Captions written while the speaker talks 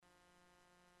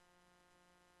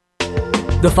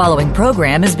The following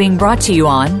program is being brought to you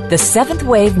on the Seventh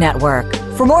Wave Network.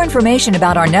 For more information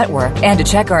about our network and to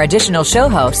check our additional show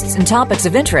hosts and topics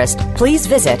of interest, please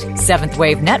visit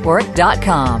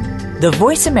seventhwavenetwork.com. The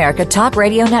Voice America Talk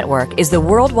Radio Network is the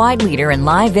worldwide leader in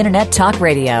live Internet talk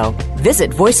radio. Visit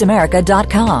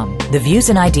voiceamerica.com. The views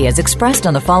and ideas expressed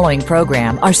on the following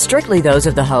program are strictly those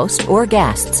of the host or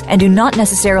guests and do not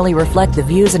necessarily reflect the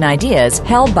views and ideas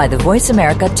held by the Voice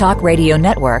America Talk Radio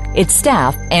Network, its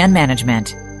staff, and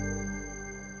management.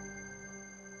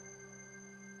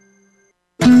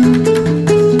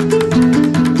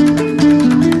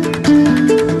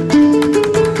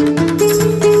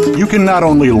 You can not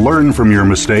only learn from your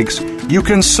mistakes, you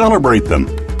can celebrate them.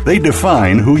 They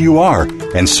define who you are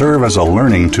and serve as a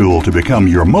learning tool to become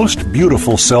your most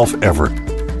beautiful self ever.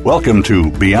 Welcome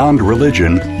to Beyond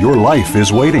Religion, Your Life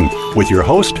is Waiting, with your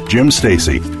host, Jim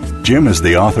Stacy. Jim is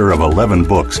the author of 11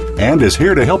 books and is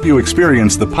here to help you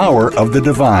experience the power of the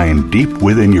divine deep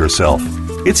within yourself.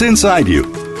 It's inside you.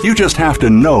 You just have to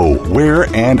know where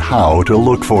and how to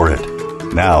look for it.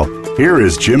 Now, here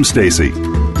is Jim Stacy.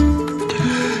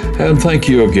 And thank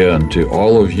you again to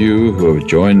all of you who have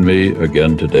joined me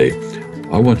again today.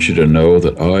 I want you to know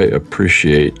that I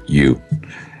appreciate you.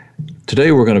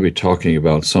 Today we're going to be talking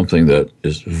about something that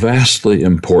is vastly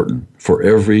important for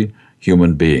every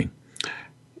human being.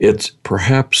 It's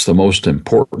perhaps the most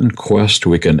important quest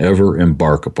we can ever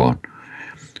embark upon.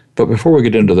 But before we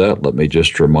get into that, let me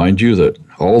just remind you that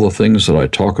all the things that I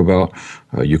talk about,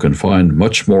 you can find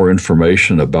much more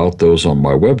information about those on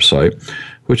my website,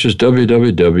 which is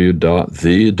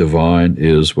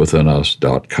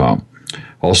www.thedivineiswithinus.com.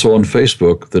 Also on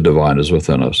Facebook, The Divine is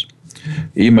Within Us.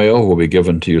 Email will be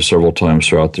given to you several times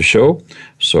throughout the show,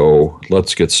 so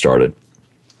let's get started.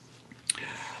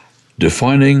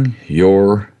 Defining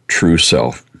your true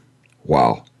self.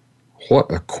 Wow,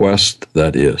 what a quest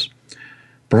that is.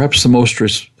 Perhaps the most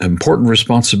important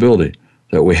responsibility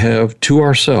that we have to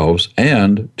ourselves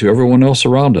and to everyone else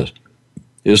around us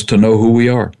is to know who we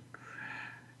are.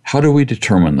 How do we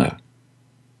determine that?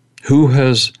 Who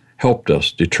has helped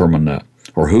us determine that?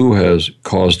 Or who has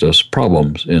caused us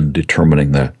problems in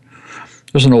determining that?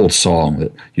 There's an old song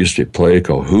that used to be played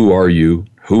called Who Are You?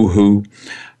 Who?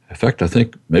 In fact, I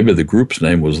think maybe the group's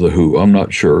name was The Who. I'm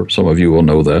not sure. Some of you will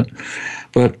know that.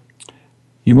 But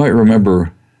you might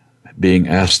remember being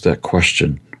asked that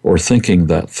question or thinking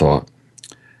that thought.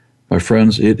 My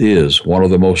friends, it is one of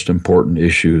the most important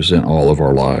issues in all of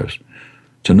our lives.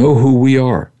 To know who we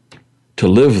are, to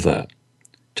live that,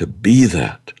 to be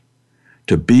that,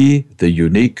 to be the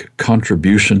unique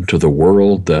contribution to the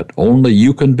world that only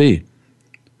you can be.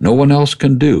 No one else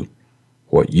can do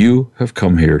what you have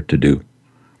come here to do.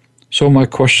 So my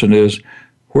question is,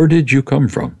 where did you come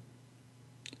from?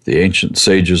 The ancient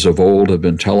sages of old have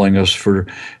been telling us for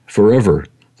forever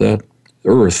that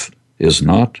earth is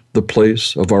not the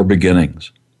place of our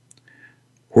beginnings.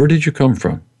 Where did you come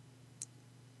from?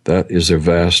 That is a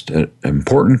vast and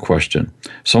important question.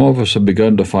 Some of us have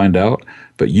begun to find out,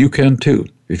 but you can too.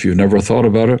 If you've never thought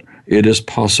about it, it is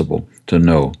possible to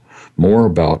know more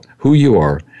about who you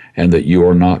are and that you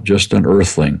are not just an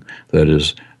earthling that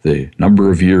is the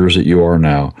number of years that you are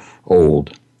now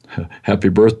old. Happy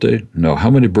birthday? No.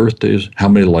 How many birthdays, how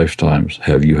many lifetimes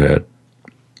have you had?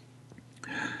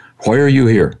 Why are you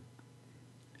here?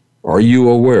 Are you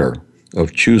aware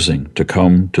of choosing to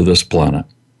come to this planet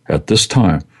at this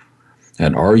time?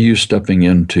 And are you stepping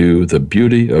into the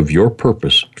beauty of your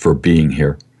purpose for being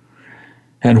here?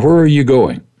 And where are you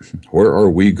going? Where are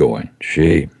we going?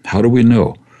 Gee, how do we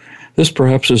know? This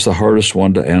perhaps is the hardest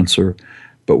one to answer,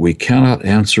 but we cannot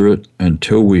answer it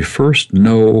until we first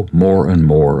know more and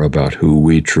more about who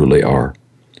we truly are.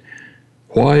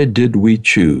 Why did we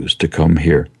choose to come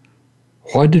here?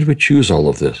 Why did we choose all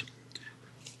of this?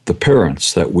 The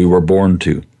parents that we were born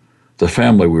to, the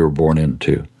family we were born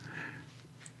into,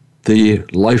 the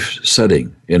life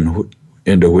setting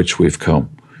into which we've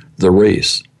come, the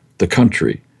race, the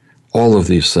country, all of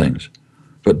these things.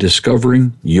 But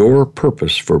discovering your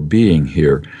purpose for being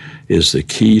here is the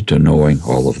key to knowing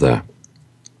all of that.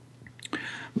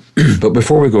 But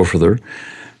before we go further,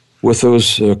 with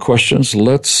those questions,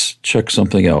 let's check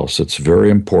something else. It's very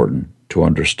important to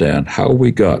understand how we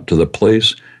got to the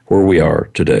place where we are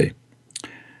today.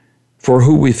 For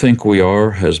who we think we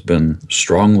are has been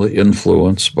strongly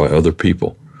influenced by other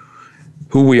people.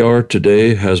 Who we are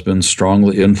today has been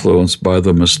strongly influenced by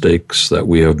the mistakes that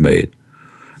we have made,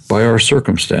 by our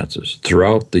circumstances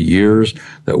throughout the years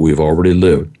that we've already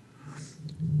lived.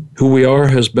 Who we are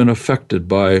has been affected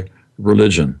by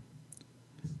religion.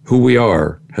 Who we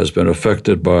are has been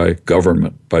affected by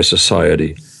government, by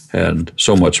society, and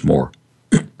so much more.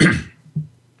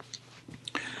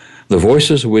 The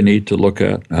voices we need to look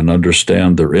at and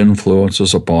understand their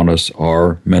influences upon us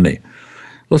are many.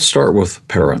 Let's start with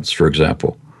parents, for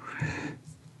example.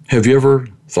 Have you ever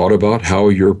thought about how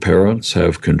your parents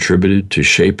have contributed to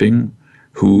shaping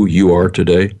who you are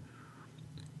today?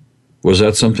 Was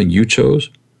that something you chose?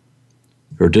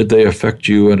 Or did they affect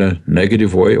you in a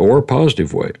negative way or a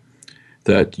positive way?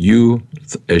 That you,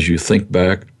 as you think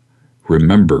back,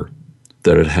 remember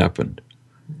that it happened.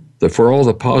 That for all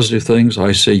the positive things,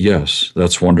 I say yes,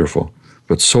 that's wonderful.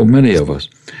 But so many of us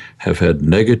have had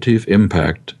negative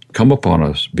impact come upon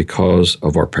us because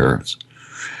of our parents.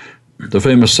 The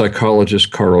famous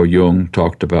psychologist Carl Jung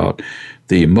talked about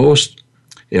the most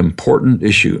important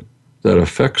issue that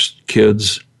affects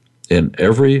kids in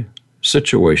every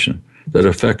situation, that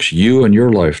affects you in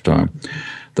your lifetime.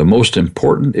 The most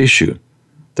important issue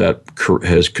that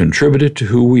has contributed to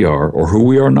who we are or who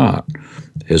we are not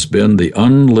has been the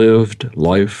unlived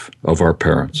life of our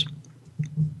parents.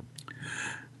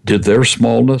 Did their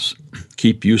smallness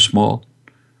keep you small?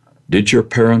 Did your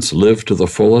parents live to the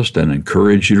fullest and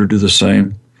encourage you to do the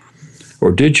same?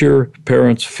 Or did your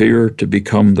parents fear to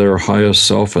become their highest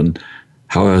self, and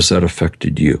how has that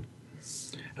affected you?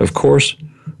 Of course,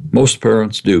 most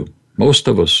parents do. Most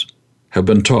of us have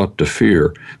been taught to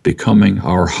fear becoming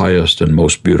our highest and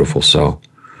most beautiful self.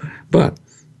 But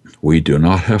we do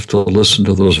not have to listen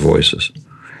to those voices.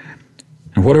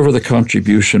 And whatever the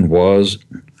contribution was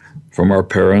from our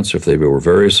parents, if they were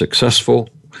very successful,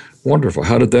 wonderful.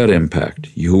 How did that impact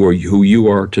you or who you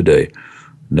are today,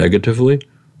 negatively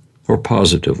or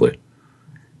positively?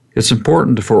 It's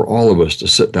important for all of us to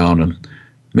sit down and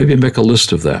maybe make a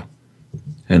list of that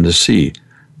and to see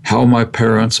how my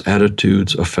parents'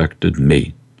 attitudes affected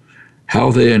me,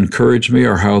 how they encouraged me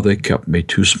or how they kept me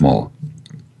too small.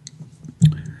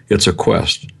 It's a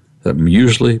quest that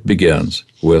usually begins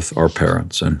with our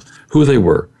parents and who they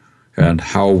were and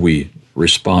how we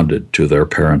responded to their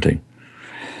parenting.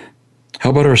 How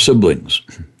about our siblings?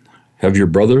 Have your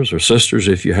brothers or sisters,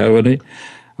 if you have any,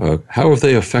 how have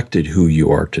they affected who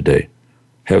you are today?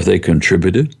 Have they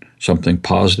contributed something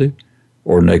positive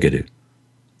or negative?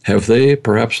 Have they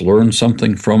perhaps learned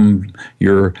something from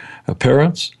your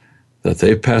parents that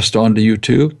they've passed on to you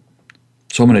too?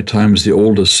 So many times the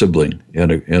oldest sibling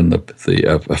in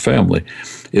a family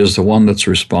is the one that's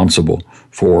responsible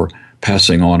for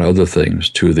passing on other things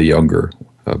to the younger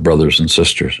brothers and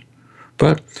sisters.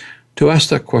 But to ask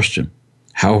that question,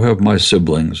 how have my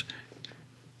siblings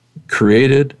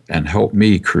created and helped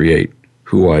me create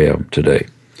who I am today?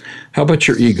 How about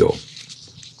your ego?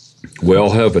 We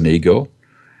all have an ego.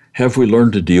 Have we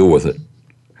learned to deal with it?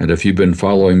 And if you've been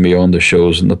following me on the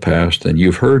shows in the past, and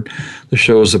you've heard the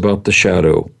shows about the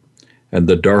shadow and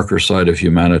the darker side of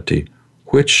humanity,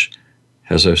 which,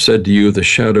 as I've said to you, the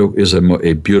shadow is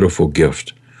a beautiful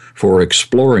gift for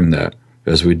exploring that,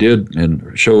 as we did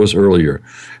in shows earlier,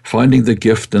 finding the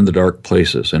gift in the dark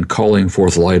places and calling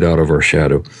forth light out of our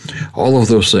shadow. All of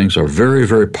those things are very,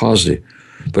 very positive.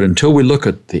 But until we look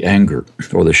at the anger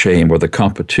or the shame or the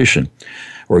competition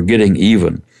or getting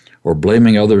even, or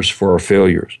blaming others for our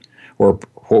failures, or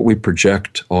what we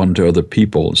project onto other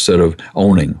people instead of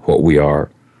owning what we are.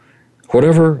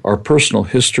 Whatever our personal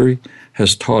history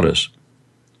has taught us,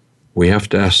 we have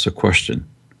to ask the question,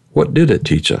 what did it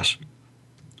teach us?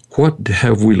 What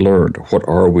have we learned? What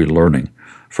are we learning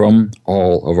from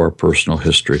all of our personal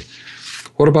history?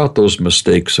 What about those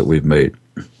mistakes that we've made?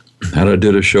 And I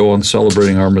did a show on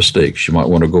celebrating our mistakes. You might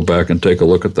want to go back and take a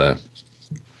look at that.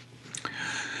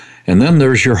 And then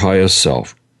there's your highest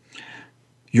self.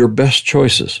 Your best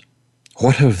choices.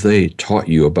 What have they taught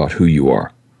you about who you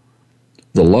are?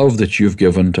 The love that you've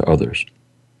given to others.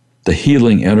 The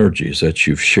healing energies that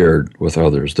you've shared with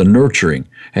others. The nurturing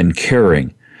and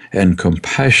caring and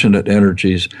compassionate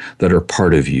energies that are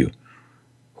part of you.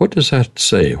 What does that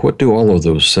say? What do all of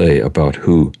those say about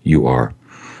who you are?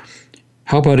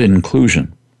 How about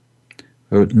inclusion?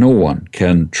 No one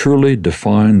can truly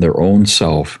define their own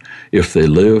self if they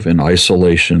live in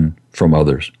isolation from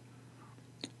others.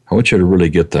 I want you to really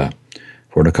get that.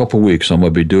 For in a couple of weeks, I'm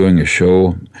going to be doing a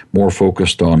show more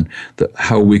focused on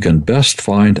how we can best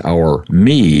find our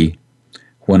me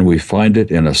when we find it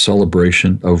in a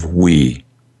celebration of we.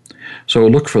 So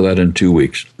look for that in 2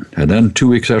 weeks. And then 2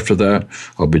 weeks after that,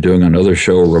 I'll be doing another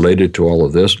show related to all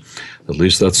of this. At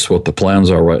least that's what the plans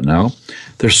are right now.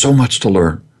 There's so much to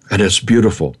learn. And it's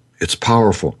beautiful. It's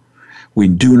powerful. We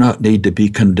do not need to be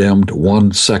condemned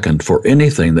 1 second for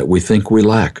anything that we think we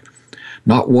lack.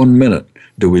 Not 1 minute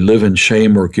do we live in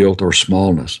shame or guilt or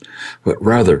smallness, but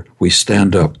rather we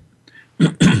stand up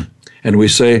and we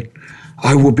say,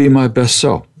 I will be my best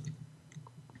self.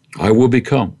 I will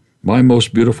become my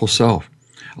most beautiful self.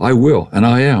 I will, and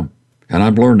I am, and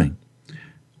I'm learning.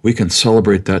 We can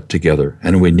celebrate that together,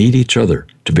 and we need each other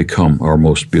to become our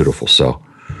most beautiful self.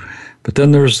 But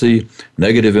then there's the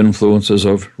negative influences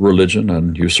of religion,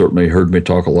 and you certainly heard me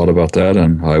talk a lot about that,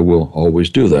 and I will always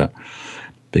do that,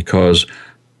 because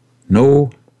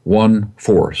no one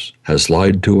force has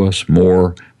lied to us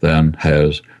more than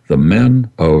has the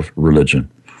men of religion.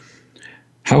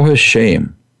 How has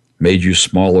shame made you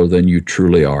smaller than you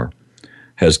truly are?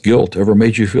 Has guilt ever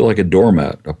made you feel like a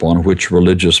doormat upon which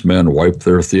religious men wipe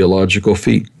their theological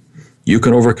feet? You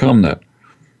can overcome that.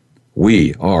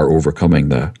 We are overcoming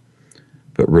that.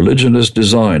 But religion is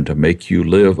designed to make you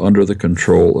live under the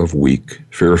control of weak,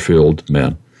 fear-filled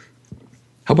men.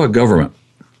 How about government?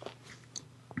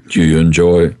 Do you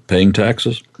enjoy paying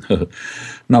taxes?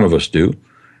 None of us do.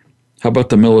 How about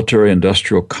the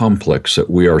military-industrial complex that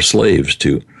we are slaves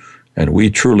to? And we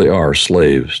truly are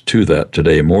slaves to that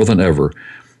today more than ever,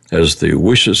 as the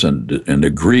wishes and the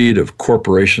greed of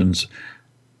corporations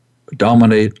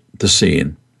dominate the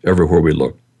scene everywhere we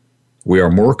look. We are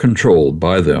more controlled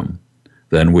by them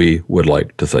than we would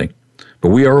like to think. But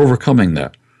we are overcoming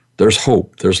that. There's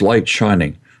hope. There's light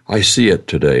shining. I see it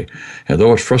today. And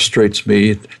though it frustrates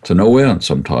me to no end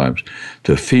sometimes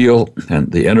to feel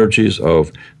and the energies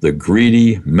of the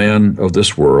greedy men of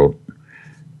this world,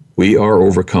 we are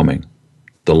overcoming.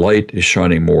 The light is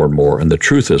shining more and more. And the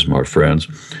truth is, my friends,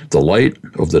 the light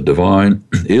of the divine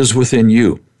is within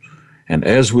you. And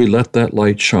as we let that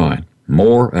light shine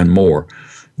more and more,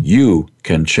 you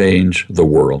can change the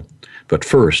world. But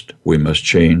first, we must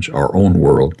change our own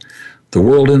world, the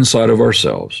world inside of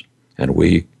ourselves. And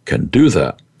we can do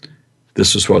that.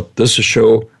 This is what this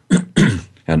show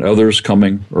and others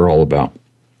coming are all about.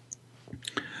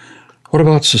 What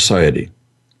about society?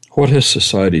 What has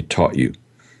society taught you?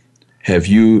 Have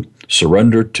you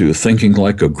surrendered to thinking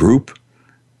like a group?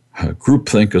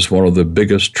 Groupthink is one of the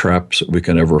biggest traps that we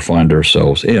can ever find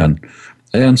ourselves in,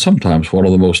 and sometimes one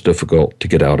of the most difficult to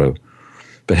get out of.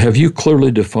 But have you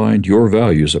clearly defined your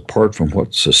values apart from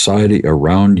what society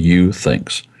around you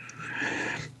thinks?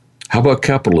 How about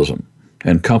capitalism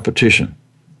and competition?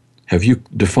 Have you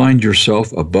defined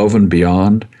yourself above and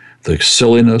beyond the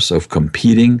silliness of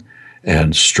competing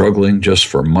and struggling just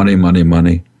for money, money,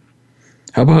 money?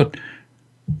 How about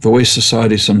the way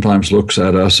society sometimes looks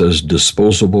at us as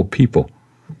disposable people?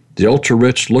 The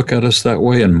ultra-rich look at us that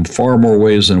way in far more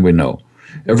ways than we know.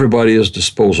 Everybody is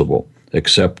disposable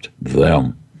except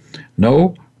them.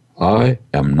 No, I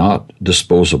am not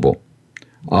disposable.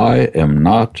 I am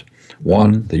not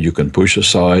one that you can push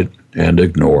aside and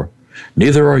ignore.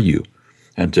 Neither are you.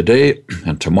 And today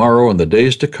and tomorrow and the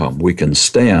days to come, we can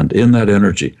stand in that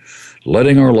energy,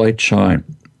 letting our light shine,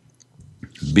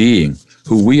 being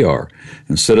who we are,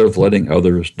 instead of letting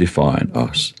others define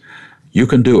us. You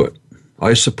can do it.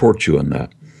 I support you in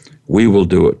that. We will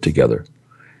do it together.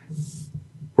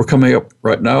 We're coming up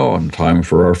right now on time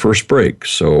for our first break,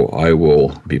 so I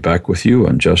will be back with you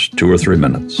in just 2 or 3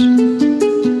 minutes.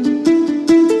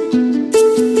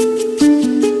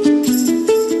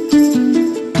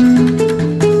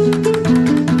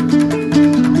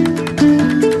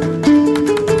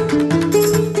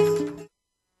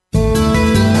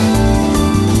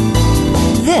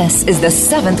 This is the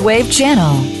Seventh Wave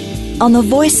Channel on the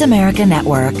Voice America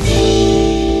Network.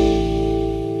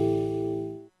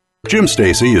 Jim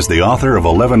Stacy is the author of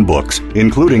 11 books,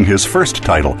 including his first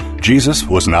title, Jesus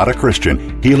Was Not a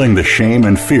Christian, Healing the Shame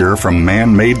and Fear from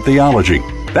Man-Made Theology.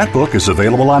 That book is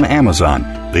available on Amazon.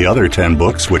 The other 10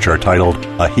 books, which are titled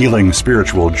A Healing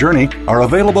Spiritual Journey, are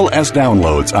available as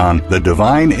downloads on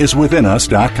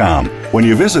thereiniswithinus.com. When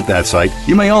you visit that site,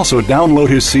 you may also download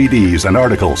his CDs and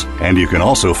articles, and you can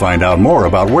also find out more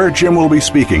about where Jim will be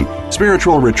speaking,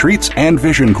 spiritual retreats, and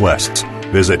vision quests.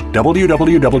 Visit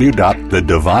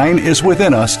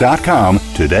www.thereiniswithinus.com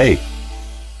today.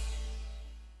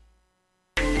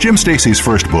 Jim Stacy's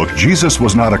first book, Jesus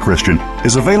Was Not a Christian,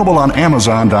 is available on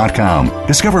Amazon.com.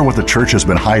 Discover what the church has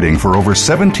been hiding for over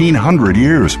 1,700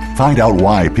 years. Find out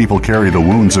why people carry the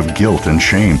wounds of guilt and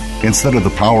shame instead of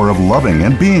the power of loving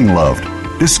and being loved.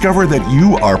 Discover that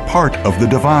you are part of the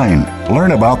divine.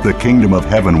 Learn about the kingdom of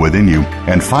heaven within you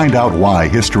and find out why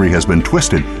history has been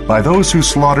twisted by those who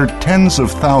slaughtered tens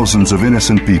of thousands of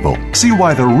innocent people. See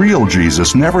why the real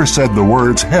Jesus never said the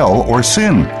words hell or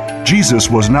sin. Jesus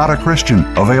Was Not a Christian.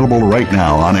 Available right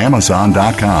now on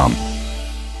Amazon.com.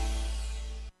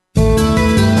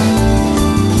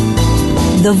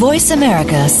 The Voice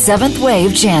America Seventh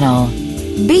Wave Channel.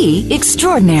 Be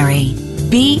extraordinary.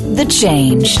 Be the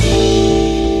change.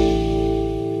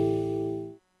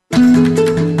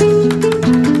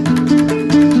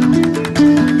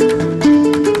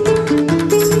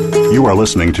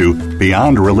 listening to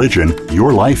Beyond Religion,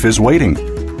 Your Life is Waiting.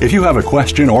 If you have a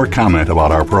question or comment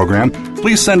about our program,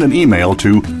 please send an email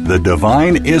to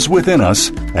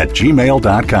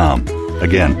thedivineiswithinus@gmail.com.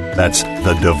 Again, that's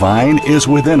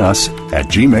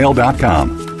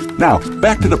thedivineiswithinus@gmail.com. Now,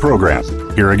 back to the program.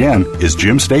 Here again is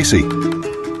Jim Stacy.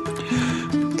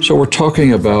 So we're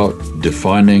talking about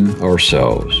defining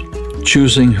ourselves,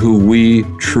 choosing who we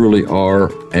truly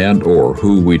are and or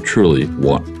who we truly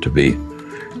want to be,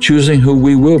 choosing who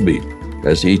we will be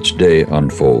as each day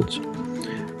unfolds.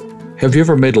 Have you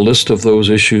ever made a list of those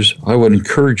issues? I would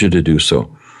encourage you to do so.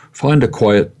 Find a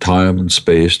quiet time and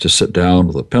space to sit down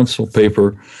with a pencil,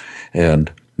 paper,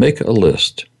 and make a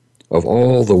list of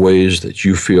all the ways that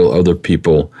you feel other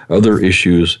people, other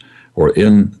issues, or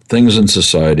in things in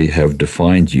society have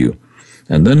defined you.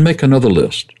 And then make another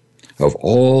list of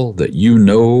all that you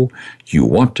know you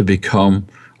want to become,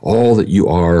 all that you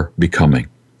are becoming.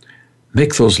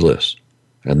 Make those lists.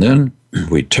 And then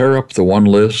we tear up the one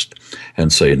list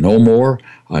and say, no more,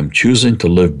 I'm choosing to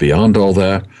live beyond all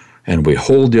that. And we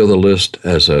hold the other list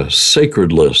as a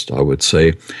sacred list, I would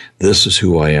say. This is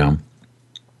who I am.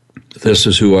 This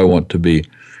is who I want to be.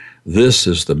 This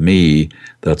is the me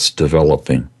that's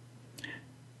developing.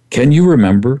 Can you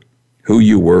remember who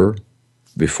you were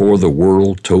before the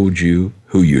world told you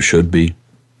who you should be?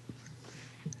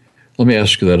 Let me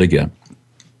ask you that again.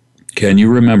 Can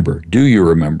you remember, do you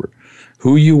remember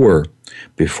who you were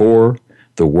before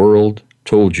the world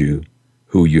told you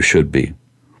who you should be?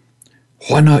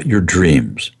 Why not your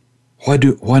dreams? Why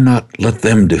not let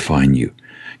them define you?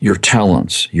 Your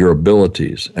talents, your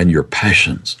abilities, and your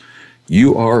passions.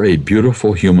 You are a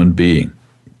beautiful human being.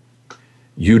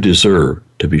 You deserve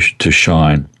to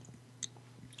shine.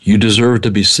 You deserve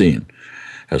to be seen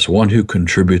as one who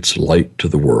contributes light to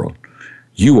the world.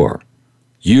 You,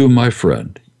 my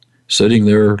friend, sitting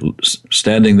there,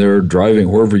 standing there, driving,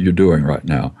 wherever you're doing right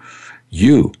now,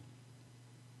 you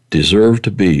deserve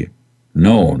to be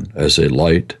known as a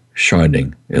light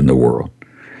shining in the world.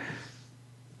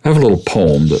 I have a little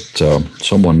poem that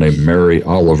someone named Mary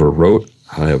Oliver wrote.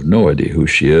 I have no idea who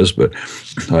she is, but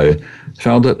I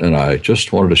found it and I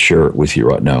just wanted to share it with you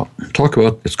right now.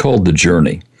 It's called The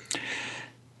Journey.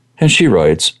 And she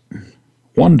writes,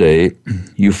 one day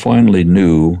you finally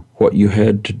knew what you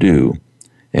had to do,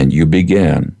 and you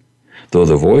began, though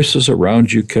the voices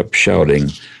around you kept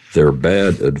shouting their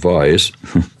bad advice,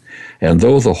 and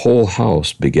though the whole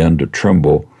house began to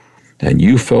tremble, and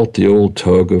you felt the old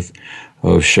tug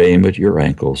of shame at your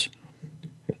ankles,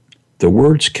 the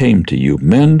words came to you,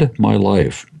 mend my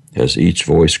life, as each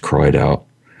voice cried out.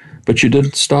 But you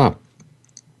didn't stop.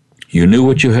 You knew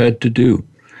what you had to do,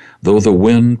 though the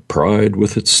wind pried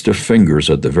with its stiff fingers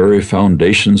at the very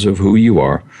foundations of who you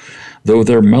are, though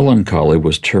their melancholy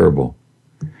was terrible.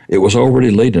 It was already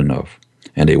late enough,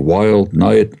 and a wild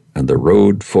night, and the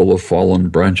road full of fallen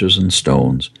branches and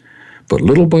stones. But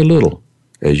little by little,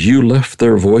 as you left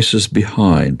their voices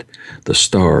behind, the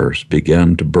stars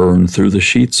began to burn through the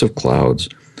sheets of clouds,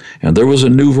 and there was a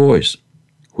new voice,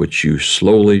 which you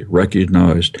slowly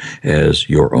recognized as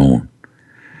your own.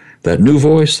 That new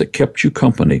voice that kept you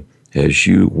company as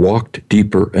you walked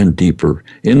deeper and deeper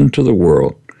into the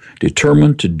world,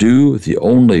 determined to do the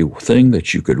only thing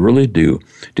that you could really do,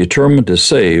 determined to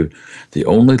save the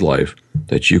only life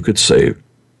that you could save,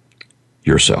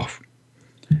 yourself.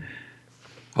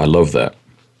 I love that.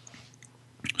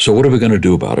 So what are we going to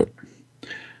do about it?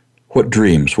 What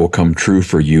dreams will come true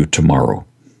for you tomorrow?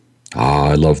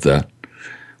 I love that.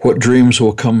 What dreams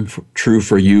will come true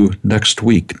for you next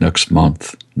week, next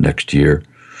month, next year?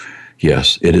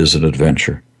 Yes, it is an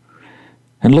adventure.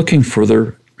 And looking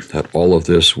further at all of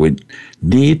this, we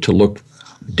need to look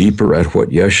deeper at what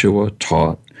Yeshua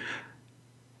taught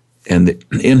and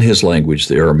in his language,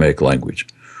 the Aramaic language.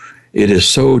 It is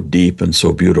so deep and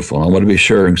so beautiful. I'm going to be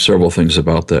sharing several things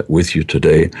about that with you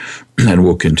today, and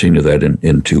we'll continue that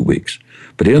in 2 weeks.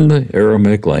 But in the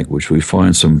Aramaic language, we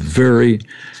find some vastly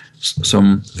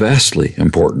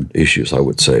important issues, I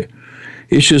would say.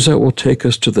 Issues that will take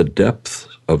us to the depth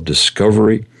of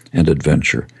discovery and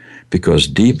adventure, because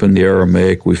deep in the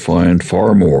Aramaic we find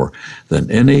far more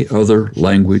than any other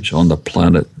language on the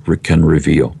planet can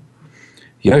reveal.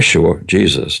 Yeshua,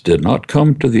 Jesus, did not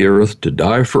come to the earth to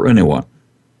die for anyone.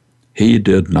 He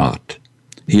did not.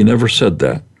 He never said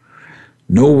that.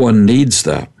 No one needs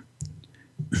that.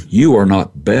 You are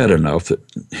not bad enough that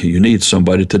you need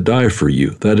somebody to die for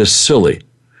you. That is silly.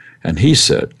 And he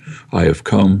said, I have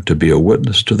come to be a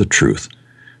witness to the truth.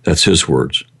 That's his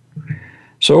words.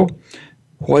 So,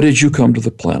 why did you come to the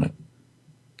planet?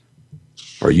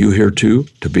 Are you here too,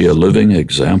 to be a living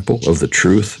example of the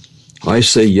truth? I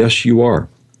say, yes, you are.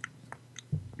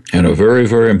 And a very,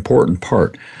 very important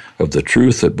part of the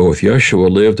truth that both Yeshua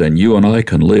lived and you and I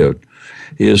can live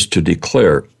is to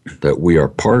declare that we are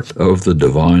part of the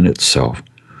divine itself.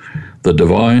 The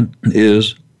divine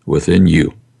is within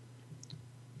you.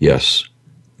 Yes,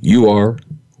 you are,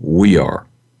 we are,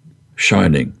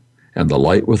 shining, and the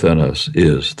light within us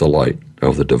is the light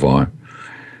of the divine.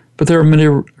 But there are many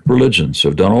religions who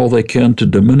have done all they can to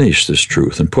diminish this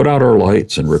truth and put out our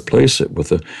lights and replace it with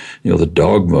the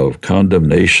dogma of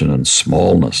condemnation and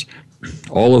smallness.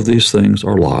 All of these things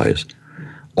are lies.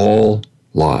 All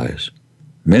lies.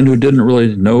 Men who didn't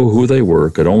really know who they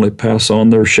were could only pass on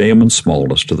their shame and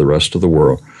smallness to the rest of the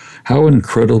world. How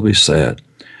incredibly sad.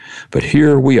 But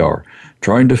here we are,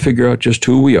 trying to figure out just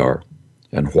who we are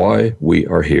and why we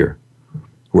are here.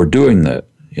 We're doing that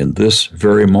in this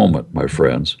very moment, my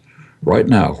friends. Right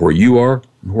now, where you are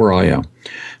and where I am,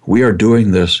 we are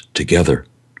doing this together.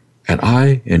 And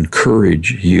I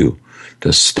encourage you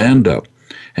to stand up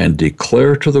and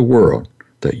declare to the world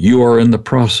that you are in the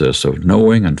process of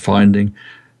knowing and finding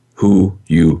who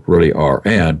you really are.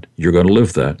 And you're going to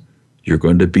live that. You're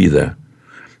going to be that.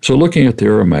 So looking at the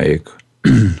Aramaic,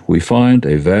 we find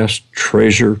a vast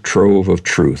treasure trove of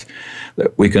truth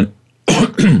that we can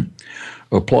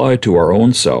apply to our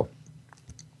own self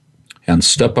and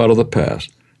step out of the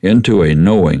past into a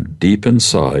knowing deep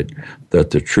inside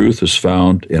that the truth is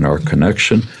found in our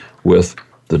connection with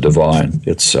the divine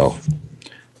itself.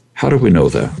 How do we know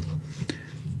that?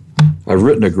 I've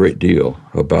written a great deal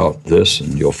about this,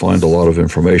 and you'll find a lot of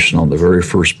information on the very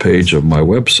first page of my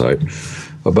website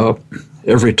about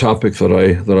every topic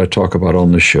that I talk about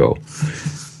on the show.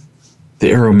 The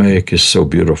Aramaic is so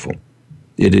beautiful.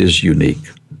 It is unique.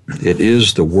 It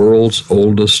is the world's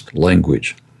oldest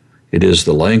language. It is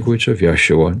the language of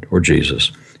Yeshua or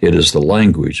Jesus. It is the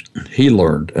language he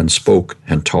learned and spoke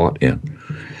and taught in.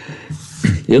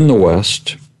 In the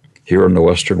West, here in the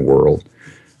Western world,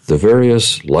 the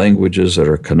various languages that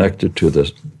are connected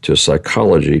to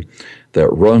psychology that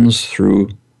runs through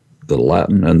the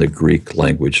Latin and the Greek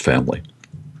language family.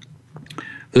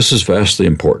 This is vastly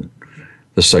important.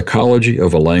 The psychology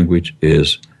of a language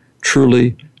is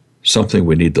truly something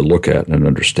we need to look at and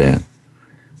understand.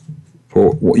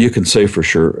 For you can say for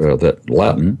sure that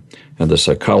Latin and the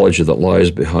psychology that lies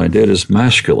behind it is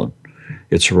masculine.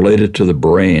 It's related to the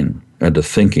brain and to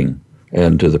thinking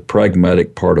and to the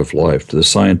pragmatic part of life, to the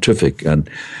scientific, and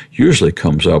usually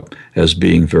comes up as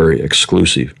being very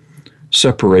exclusive,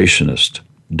 separationist,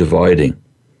 dividing.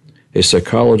 A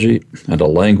psychology and a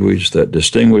language that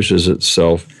distinguishes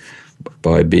itself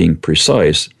by being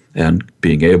precise and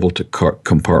being able to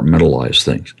compartmentalize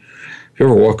things. If you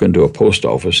ever walk into a post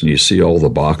office and you see all the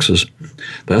boxes,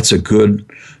 that's a good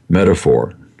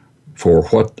metaphor for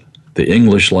what the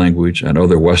English language and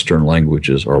other Western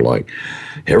languages are like.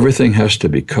 Everything has to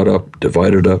be cut up,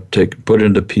 divided up, put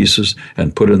into pieces,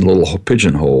 and put in little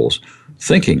pigeonholes,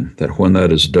 thinking that when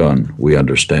that is done, we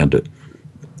understand it.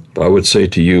 But I would say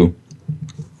to you,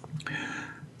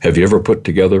 have you ever put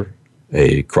together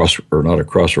a picture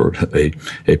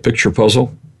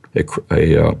puzzle,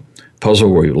 a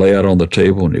puzzle where you lay out on the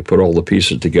table and you put all the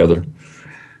pieces together?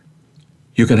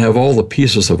 You can have all the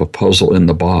pieces of a puzzle in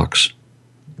the box,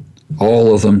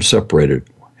 all of them separated,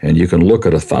 and you can look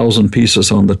at 1,000 pieces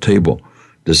on the table.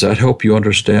 Does that help you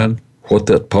understand what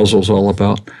that puzzle's all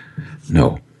about?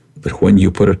 No. But when you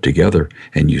put it together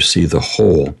and you see the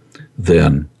whole,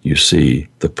 then you see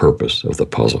the purpose of the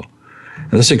puzzle.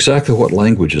 And that's exactly what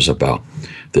language is about.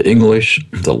 The English,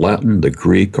 the Latin, the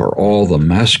Greek are all the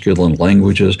masculine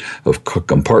languages of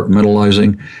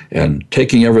compartmentalizing and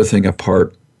taking everything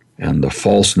apart, and the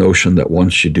false notion that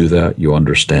once you do that, you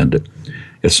understand it.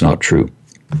 It's not true.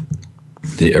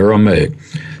 The Aramaic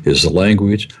is the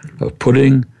language of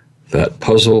putting that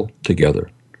puzzle together,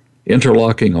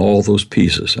 interlocking all those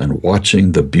pieces and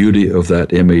watching the beauty of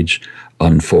that image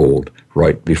unfold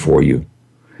right before you.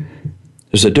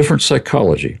 There's a different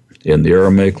psychology in the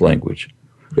Aramaic language.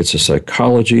 It's a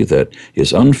psychology that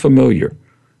is unfamiliar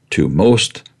to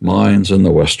most minds in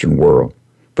the Western world,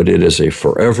 but it is a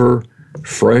forever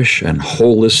fresh and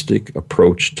holistic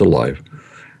approach to life.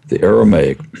 The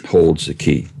Aramaic holds the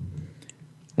key.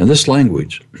 And this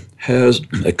language has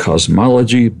a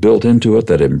cosmology built into it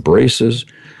that embraces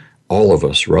all of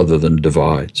us rather than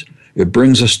divides. It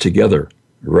brings us together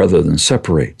rather than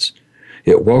separates.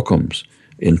 It welcomes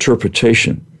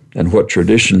interpretation and what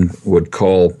tradition would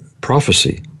call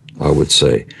prophecy, I would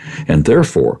say. And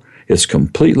therefore, it's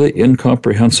completely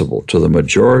incomprehensible to the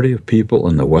majority of people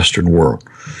in the Western world.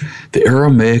 The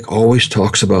Aramaic always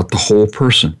talks about the whole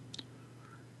person.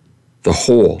 The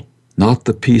whole, not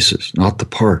the pieces, not the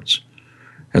parts.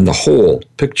 And the whole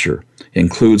picture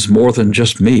includes more than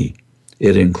just me.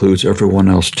 It includes everyone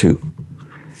else too.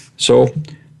 So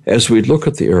as we look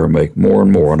at the Aramaic more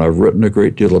and more, and I've written a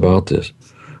great deal about this,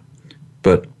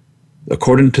 but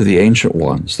according to the ancient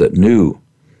ones that knew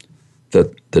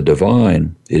that the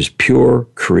divine is pure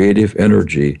creative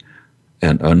energy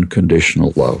and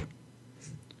unconditional love.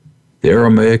 The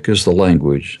Aramaic is the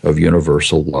language of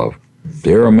universal love.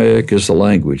 The Aramaic is the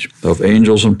language of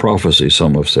angels and prophecy,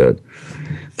 some have said.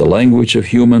 The language of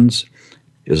humans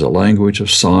is a language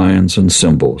of signs and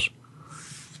symbols.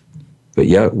 But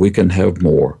yet we can have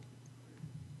more.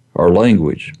 Our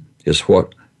language is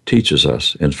what teaches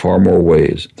us in far more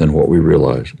ways than what we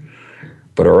realize.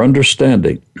 But our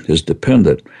understanding is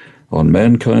dependent on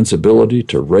mankind's ability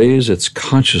to raise its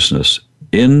consciousness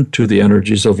into the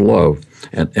energies of love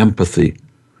and empathy.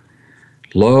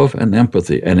 Love and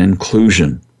empathy and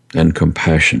inclusion and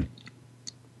compassion.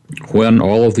 When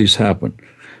all of these happen,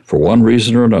 for one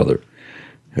reason or another,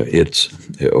 it's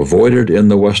avoided in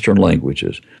the Western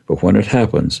languages, but when it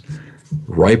happens,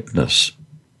 ripeness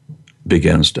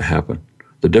begins to happen.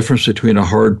 The difference between a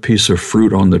hard piece of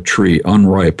fruit on the tree,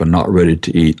 unripe and not ready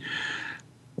to eat,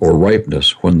 or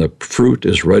ripeness when the fruit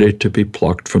is ready to be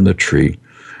plucked from the tree,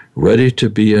 ready to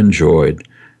be enjoyed.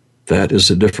 That is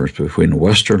the difference between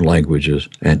Western languages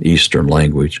and Eastern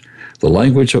language. The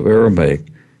language of Aramaic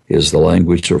is the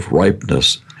language of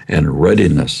ripeness and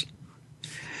readiness.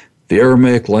 The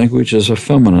Aramaic language is a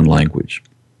feminine language.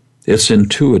 It's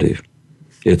intuitive.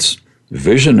 It's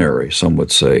visionary, some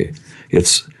would say.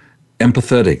 It's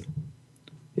empathetic.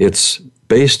 It's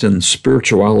based in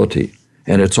spirituality,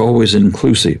 and it's always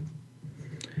inclusive.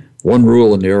 One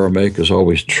rule in the Aramaic is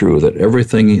always true, that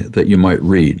everything that you might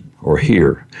read or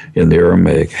hear in the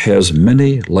Aramaic has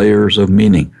many layers of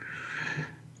meaning.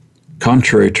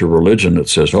 Contrary to religion that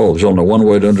says, oh, there's only one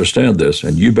way to understand this,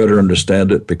 and you better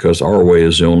understand it because our way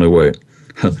is the only way.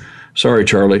 Sorry,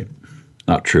 Charlie,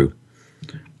 not true.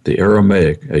 The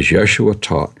Aramaic, as Yeshua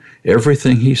taught,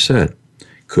 everything he said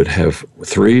could have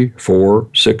 3, 4,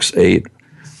 6, 8,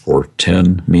 or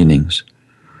 10 meanings.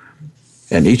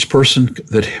 And each person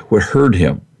that heard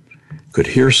him could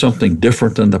hear something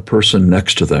different than the person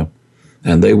next to them,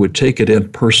 and they would take it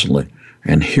in personally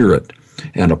and hear it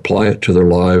and apply it to their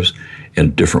lives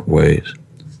in different ways.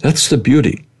 That's the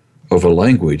beauty of a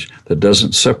language that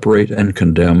doesn't separate and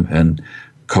condemn and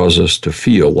cause us to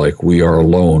feel like we are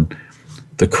alone.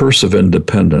 The curse of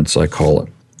independence, I call it.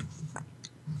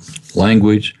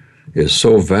 Language is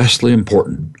so vastly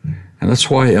important, and that's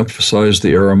why I emphasize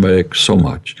the Aramaic so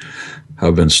much.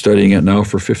 I've been studying it now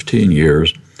for 15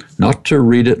 years, not to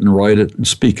read it and write it and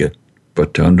speak it,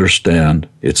 but to understand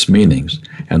its meanings.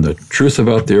 And the truth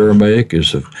about the Aramaic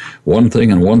is that one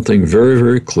thing, and one thing very,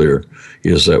 very clear,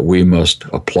 is that we must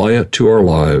apply it to our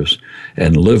lives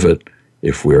and live it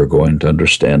if we are going to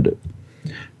understand it.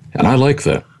 And I like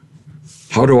that.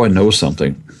 How do I know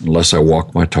something unless I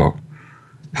walk my talk?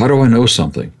 How do I know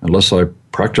something unless I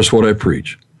practice what I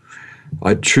preach?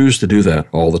 I choose to do that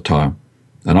all the time.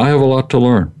 And I have a lot to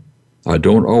learn. I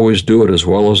don't always do it as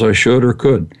well as I should or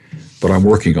could, but I'm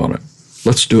working on it.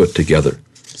 Let's do it together.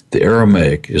 The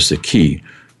Aramaic is the key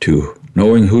to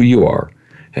knowing who you are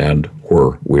and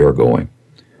where we are going.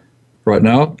 Right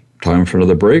now, time for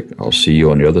another break. I'll see you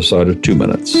on the other side of 2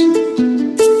 minutes.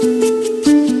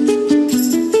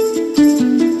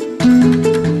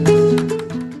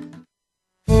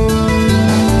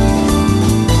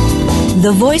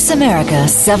 The Voice America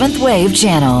 7th Wave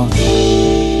Channel.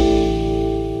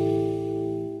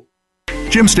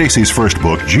 Jim Stacy's first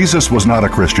book, Jesus Was Not a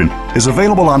Christian, is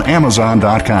available on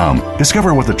Amazon.com.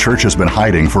 Discover what the church has been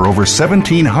hiding for over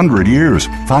 1,700 years.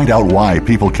 Find out why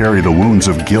people carry the wounds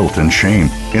of guilt and shame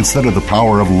instead of the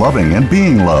power of loving and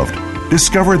being loved.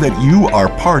 Discover that you are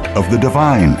part of the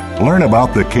divine. Learn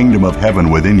about the kingdom of heaven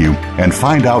within you and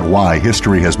find out why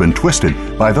history has been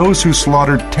twisted by those who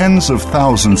slaughtered tens of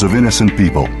thousands of innocent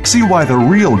people. See why the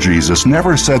real Jesus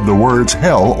never said the words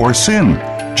hell or sin.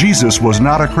 Jesus Was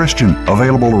Not a Christian.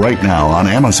 Available right now on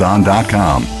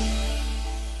Amazon.com.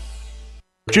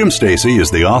 Jim Stacy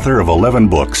is the author of 11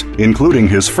 books, including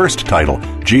his first title,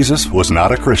 Jesus Was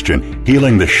Not a Christian,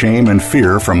 Healing the Shame and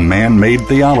Fear from Man-Made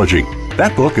Theology.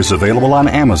 That book is available on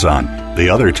Amazon. The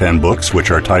other 10 books,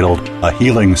 which are titled A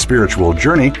Healing Spiritual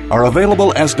Journey, are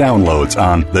available as downloads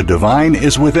on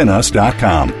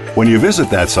thethereiniswithinus.com. When you visit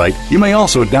that site, you may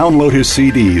also download his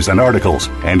CDs and articles,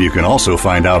 and you can also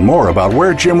find out more about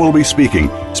where Jim will be speaking,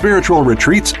 spiritual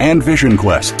retreats, and vision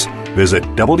quests. Visit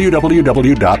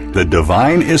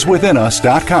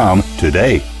www.thethereiniswithinus.com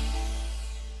today.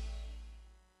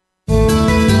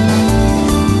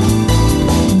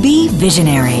 Be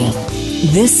visionary.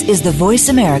 This is the Voice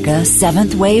America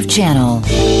 7th Wave Channel.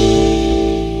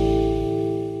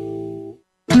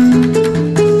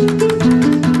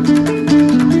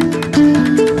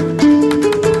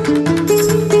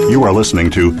 You are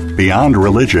listening to Beyond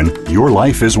Religion, Your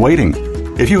Life is Waiting.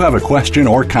 If you have a question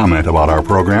or comment about our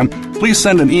program, please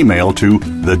send an email to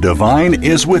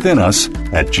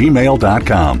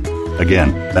thedivineiswithinus@gmail.com.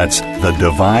 Again, that's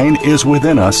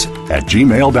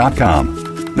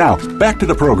thedivineiswithinus@gmail.com. Now, back to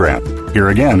the program. Here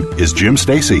again is Jim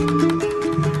Stacy.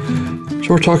 So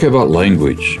we're talking about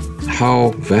language, how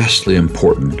vastly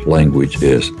important language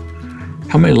is.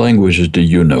 How many languages do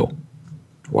you know?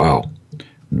 Wow.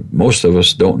 Most of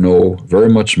us don't know very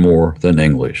much more than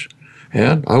English.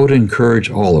 And I would encourage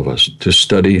all of us to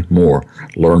study more,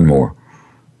 learn more.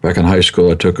 Back in high school,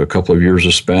 I took a couple of years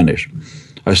of Spanish.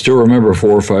 I still remember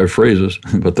 4 or 5 phrases,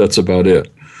 but that's about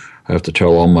it. I have to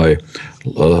tell all my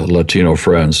Latino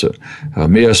friends that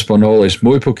mi español es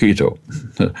muy poquito.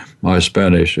 My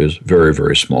Spanish is very,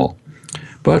 very small.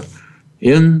 But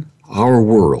in our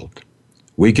world,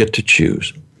 we get to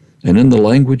choose. And in the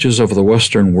languages of the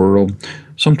Western world,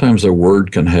 sometimes a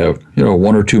word can have,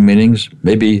 1 or 2 meanings,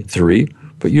 maybe 3,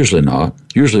 but usually not,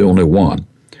 usually only 1.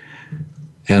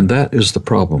 And that is the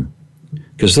problem,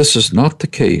 because this is not the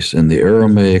case in the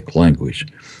Aramaic language.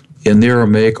 In the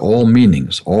Aramaic, all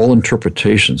meanings, all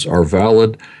interpretations are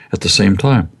valid at the same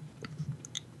time.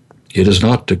 It is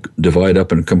not to divide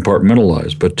up and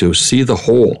compartmentalize, but to see the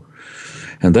whole.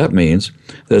 And that means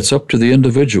that it's up to the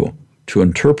individual to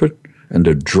interpret and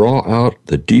to draw out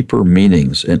the deeper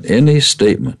meanings in any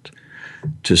statement,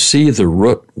 to see the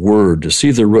root word, to see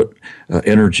the root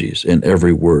energies in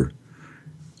every word.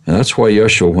 And that's why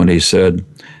Yeshua, when he said,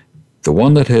 "The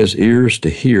one that has ears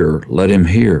to hear, let him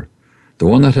hear. The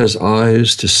one that has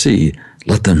eyes to see,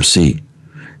 let them see."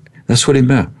 That's what he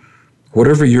meant.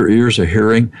 Whatever your ears are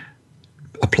hearing,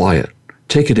 apply it.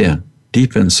 Take it in,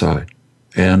 deep inside,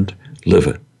 and live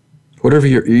it. Whatever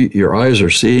your eyes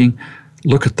are seeing,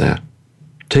 look at that.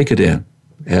 Take it in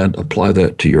and apply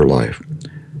that to your life.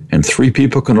 And 3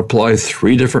 people can apply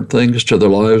 3 different things to their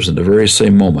lives in the very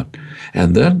same moment.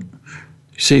 And then,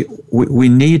 see, we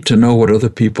need to know what other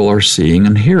people are seeing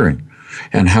and hearing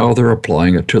and how they're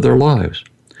applying it to their lives.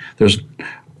 There's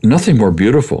nothing more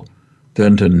beautiful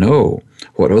than to know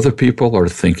what other people are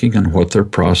thinking and what their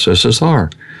processes are.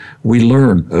 We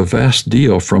learn a vast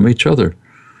deal from each other.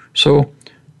 So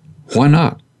why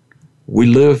not? We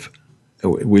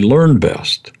learn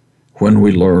best when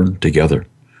we learn together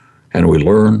and we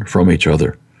learn from each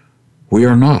other. We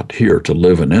are not here to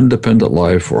live an independent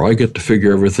life where I get to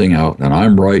figure everything out and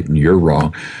I'm right and you're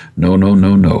wrong. No, no,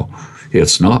 no, no.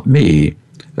 It's not me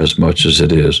as much as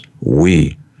it is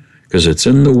we, because it's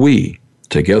in the we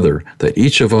together that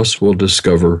each of us will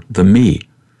discover the me.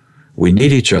 We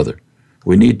need each other.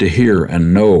 We need to hear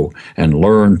and know and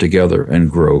learn together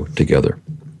and grow together.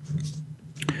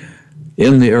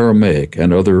 In the Aramaic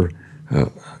and other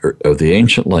of the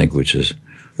ancient languages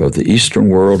of the Eastern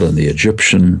world and the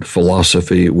Egyptian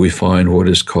philosophy, we find what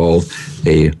is called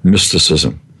a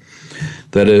mysticism.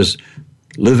 That is,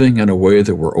 living in a way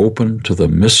that we're open to the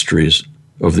mysteries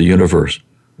of the universe.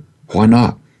 Why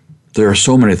not? There are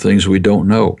so many things we don't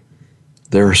know.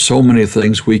 There are so many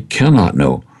things we cannot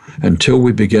know until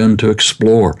we begin to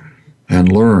explore and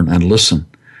learn and listen.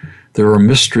 There are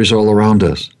mysteries all around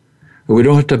us. We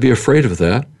don't have to be afraid of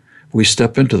that. We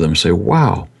step into them and say,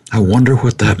 wow, I wonder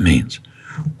what that means.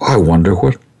 I wonder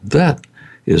what that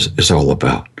is all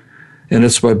about. And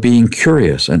it's by being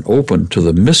curious and open to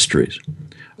the mysteries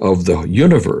of the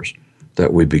universe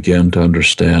that we begin to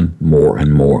understand more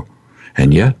and more.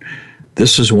 And yet,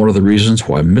 this is one of the reasons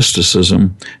why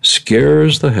mysticism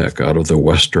scares the heck out of the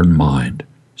Western mind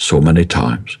so many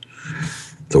times.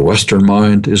 The Western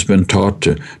mind has been taught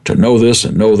to know this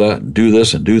and know that and do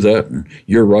this and do that, and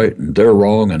you're right and they're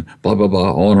wrong and blah, blah,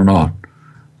 blah, on and on.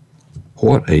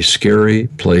 What a scary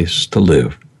place to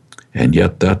live. And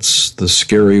yet that's the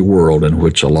scary world in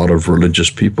which a lot of religious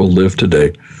people live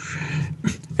today.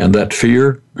 And that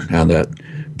fear and that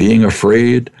being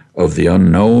afraid of the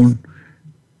unknown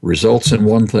results in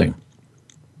one thing: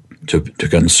 to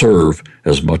conserve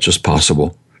as much as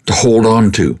possible, to hold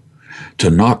on to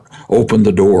not open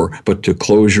the door, but to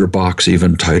close your box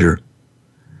even tighter.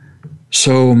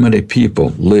 So many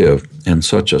people live in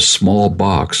such a small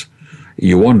box,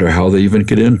 you wonder how they even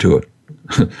get into it.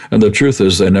 And the truth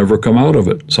is they never come out of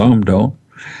it. Some don't.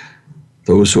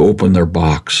 Those who open their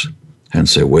box and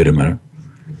say, wait a minute,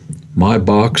 my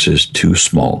box is too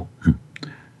small.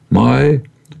 My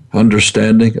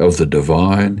understanding of the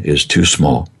divine is too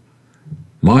small.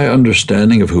 My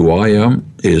understanding of who I am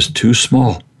is too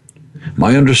small.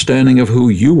 My understanding of who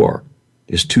you are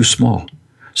is too small.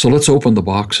 So let's open the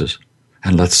boxes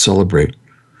and let's celebrate.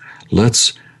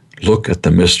 Let's look at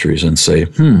the mysteries and say,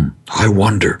 I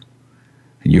wonder.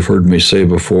 And you've heard me say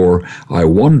before, I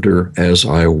wonder as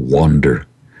I wonder.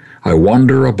 I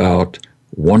wonder about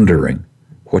wondering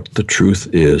what the truth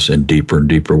is in deeper and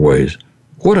deeper ways.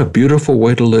 What a beautiful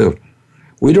way to live.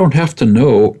 We don't have to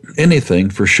know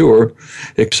anything for sure,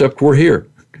 except we're here,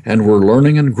 and we're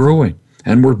learning and growing,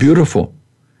 and we're beautiful.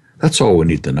 That's all we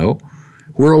need to know.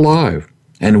 We're alive,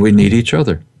 and we need each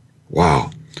other.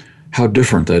 Wow, how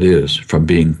different that is from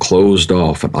being closed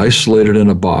off and isolated in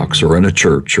a box or in a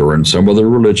church or in some other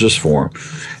religious form,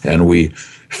 and we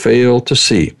fail to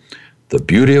see the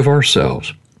beauty of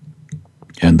ourselves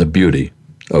and the beauty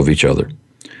of each other.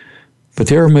 But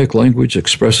the Aramaic language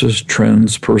expresses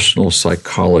transpersonal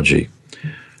psychology,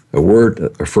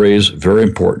 a phrase very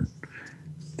important.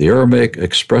 The Aramaic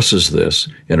expresses this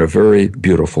in a very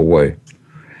beautiful way.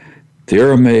 The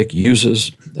Aramaic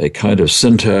uses a kind of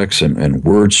syntax and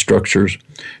word structures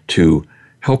to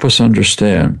help us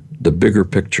understand the bigger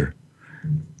picture,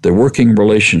 the working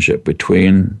relationship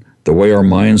between the way our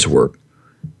minds work,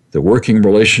 the working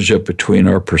relationship between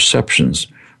our perceptions,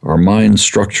 our mind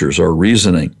structures, our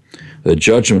reasoning, the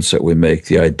judgments that we make,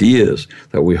 the ideas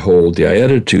that we hold, the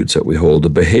attitudes that we hold, the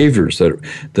behaviors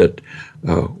that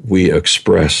we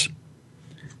express.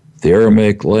 The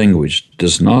Aramaic language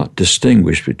does not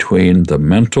distinguish between the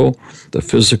mental, the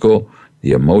physical,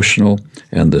 the emotional,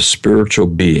 and the spiritual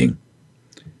being.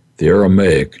 The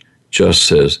Aramaic just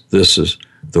says, this is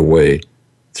the way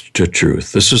to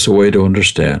truth. This is the way to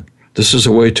understand. This is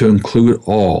a way to include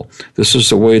all. This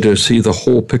is a way to see the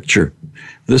whole picture.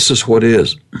 This is what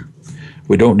is.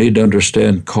 We don't need to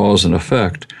understand cause and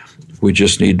effect. We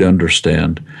just need to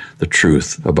understand the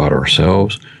truth about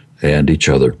ourselves and each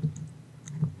other.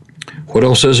 What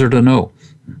else is there to know?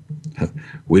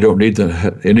 We don't need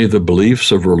any of the beliefs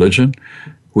of religion.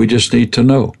 We just need to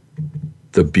know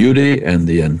the beauty and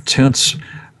the intense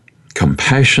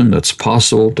compassion that's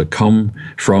possible to come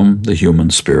from the human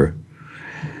spirit.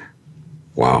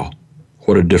 Wow,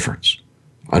 what a difference.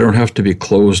 I don't have to be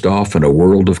closed off in a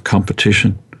world of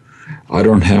competition. I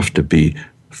don't have to be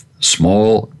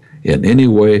small in any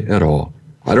way at all.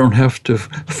 I don't have to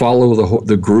follow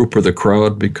the group or the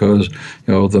crowd because,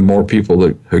 the more people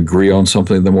that agree on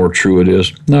something, the more true it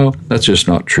is. No, that's just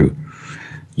not true.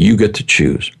 You get to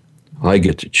choose. I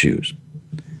get to choose.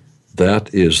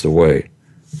 That is the way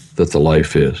that the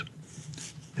life is.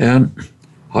 And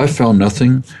I found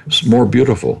nothing more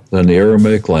beautiful than the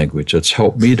Aramaic language. It's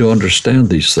helped me to understand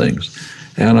these things,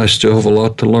 and I still have a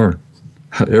lot to learn.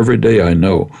 Every day I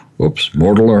know,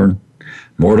 more to learn,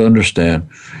 more to understand,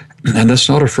 and that's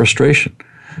not a frustration.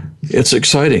 It's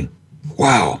exciting.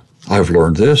 Wow, I've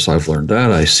learned this, I've learned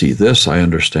that, I see this, I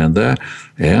understand that,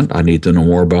 and I need to know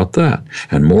more about that,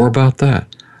 and more about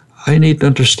that. I need to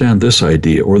understand this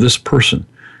idea or this person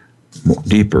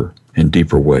deeper in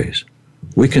deeper ways.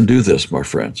 We can do this, my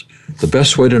friends. The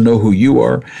best way to know who you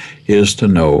are is to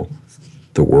know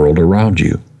the world around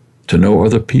you, to know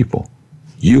other people.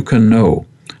 You can know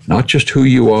not just who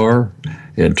you are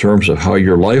in terms of how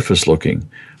your life is looking,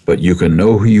 but you can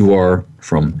know who you are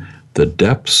from the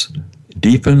depths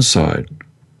deep inside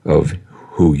of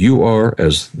who you are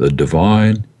as the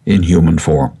divine in human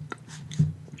form.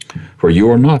 For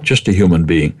you are not just a human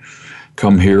being,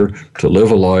 come here to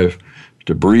live a life,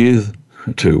 to breathe,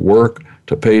 to work,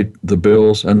 to pay the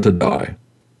bills, and to die.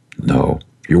 No,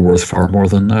 you're worth far more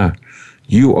than that.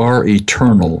 You are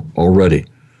eternal already.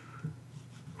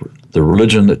 The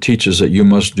religion that teaches that you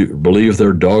must believe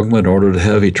their dogma in order to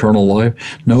have eternal life,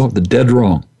 no, the dead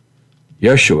wrong.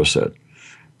 Yeshua said,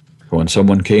 when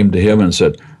someone came to him and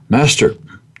said, Master,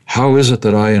 how is it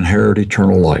that I inherit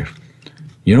eternal life?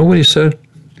 You know what he said?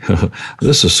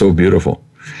 This is so beautiful.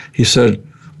 He said,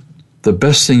 the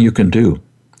best thing you can do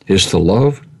is to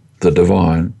love the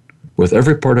divine with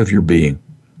every part of your being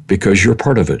because you're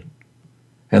part of it.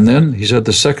 And then he said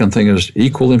the second thing is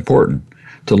equally important,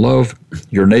 to love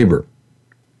your neighbor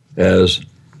as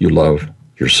you love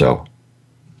yourself.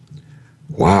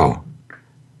 Wow.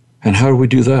 And how do we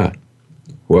do that?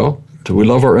 Well, do we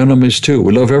love our enemies too?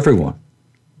 We love everyone.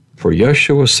 For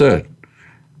Yeshua said,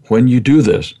 when you do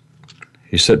this,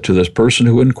 he said to this person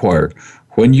who inquired,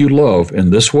 when you love in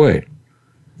this way,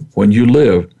 when you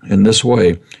live in this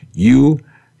way, you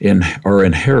are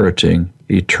inheriting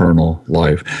eternal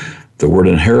life. The word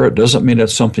inherit doesn't mean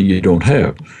it's something you don't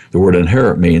have. The word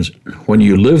inherit means when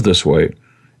you live this way,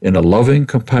 in a loving,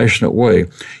 compassionate way,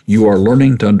 you are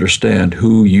learning to understand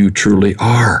who you truly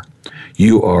are.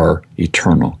 You are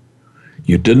eternal.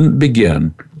 You didn't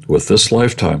begin with this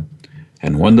lifetime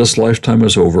And when this lifetime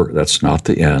is over, that's not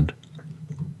the end.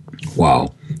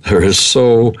 Wow, there is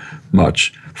so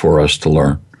much for us to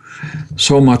learn,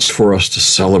 so much for us to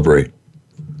celebrate,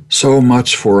 so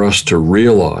much for us to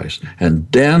realize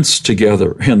and dance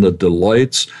together in the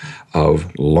delights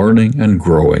of learning and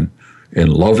growing in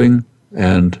loving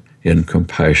and in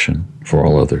compassion for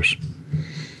all others.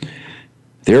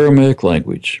 The Aramaic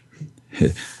language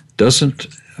doesn't,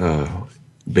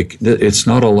 it's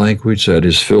not a language that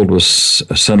is filled with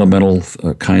sentimental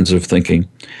kinds of thinking,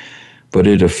 but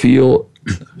it appeals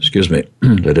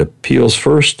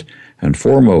first and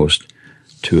foremost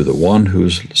to the one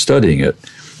who's studying it,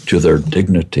 to their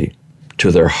dignity, to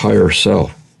their higher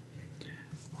self.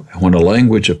 When a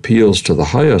language appeals to the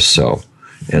highest self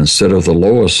instead of the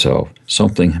lowest self,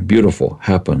 something beautiful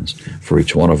happens for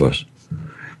each one of us.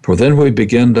 For then we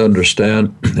begin to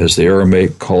understand, as the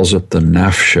Aramaic calls it, the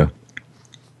nafsha,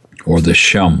 or the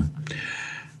shem.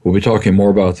 We'll be talking more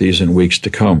about these in weeks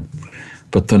to come.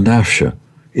 But the nafsha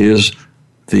is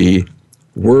the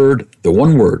word, the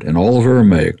one word in all of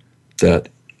Aramaic that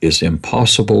is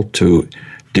impossible to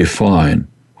define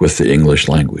with the English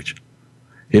language.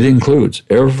 It includes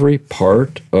every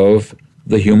part of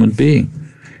the human being,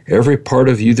 every part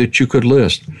of you that you could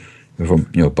list, from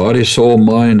body, soul,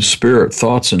 mind, spirit,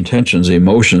 thoughts, intentions,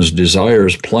 emotions,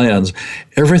 desires, plans,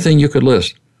 everything you could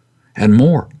list, and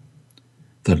more.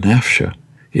 The nafsha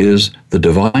is the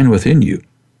divine within you,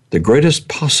 the greatest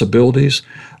possibilities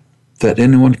that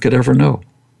anyone could ever know.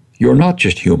 You're not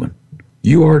just human.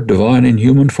 You are divine in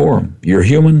human form. You're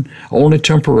human only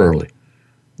temporarily,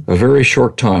 a very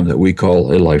short time that we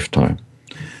call a lifetime.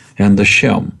 And the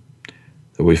shem,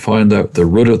 that we find that the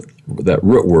root of that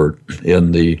root word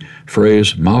in the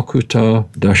phrase Malkuta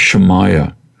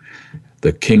Dashemaya,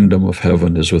 the kingdom of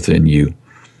heaven is within you.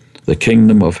 The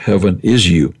kingdom of heaven is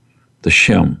you, the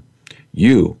Shem.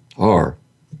 You are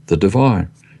the divine,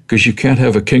 because you can't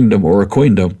have a kingdom or a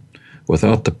queendom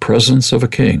without the presence of a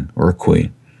king or a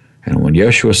queen. And when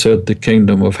Yeshua said the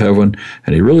kingdom of heaven,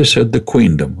 and he really said the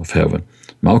queendom of heaven,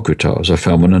 Malkuta is a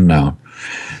feminine noun.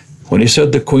 When he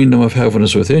said the kingdom of heaven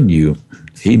is within you,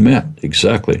 he meant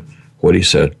exactly what he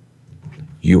said.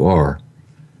 You are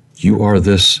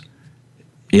this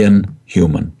in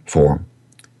human form.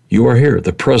 You are here.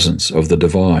 The presence of the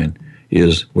divine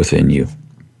is within you.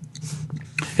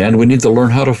 And we need to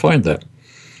learn how to find that.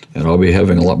 And I'll be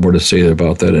having a lot more to say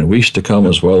about that in weeks to come,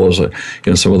 as well as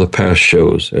in some of the past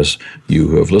shows, as you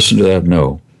who have listened to that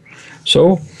know.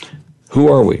 So, who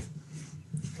are we?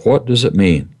 What does it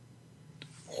mean?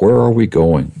 Where are we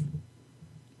going?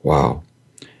 Wow.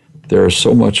 There is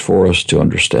so much for us to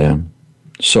understand,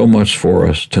 so much for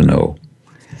us to know.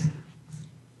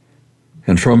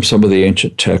 And from some of the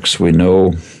ancient texts we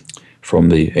know from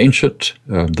the ancient,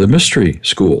 the mystery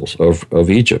schools of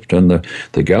Egypt and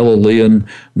the Galilean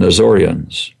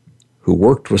Nazorians, who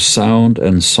worked with sound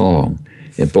and song,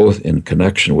 both in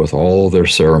connection with all their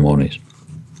ceremonies.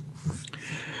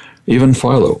 Even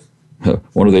Philo,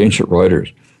 one of the ancient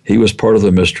writers, he was part of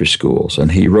the mystery schools,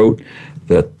 and he wrote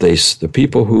that the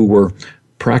people who were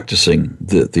practicing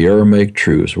the Aramaic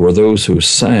truths were those who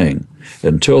sang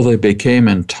until they became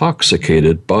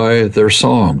intoxicated by their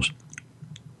songs.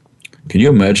 Can you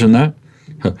imagine that?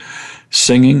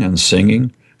 Singing and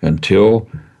singing until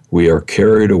we are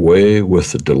carried away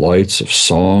with the delights of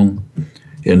song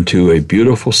into a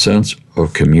beautiful sense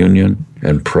of communion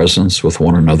and presence with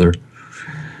one another.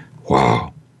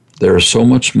 Wow, there is so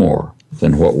much more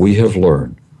than what we have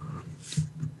learned,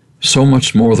 so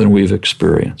much more than we've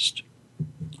experienced.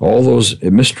 All those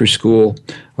mystery school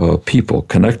people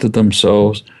connected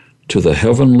themselves to the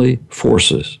heavenly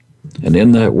forces, and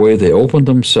in that way they opened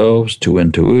themselves to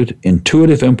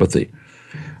intuitive empathy.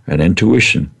 And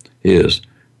intuition is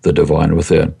the divine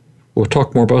within. We'll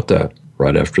talk more about that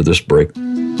right after this break.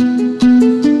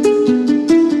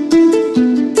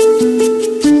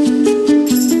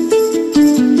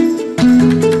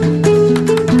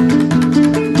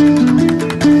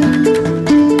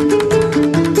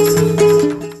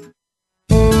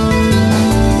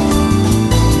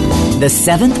 The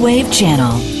Seventh Wave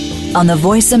Channel on the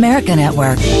Voice America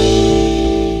Network.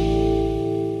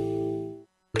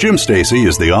 Jim Stacy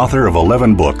is the author of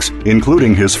 11 books,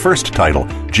 including his first title,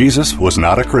 Jesus Was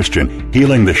Not a Christian,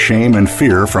 Healing the Shame and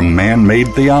Fear from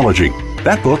Man-Made Theology.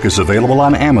 That book is available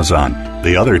on Amazon.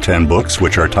 The other 10 books,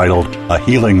 which are titled A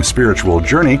Healing Spiritual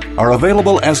Journey, are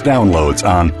available as downloads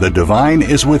on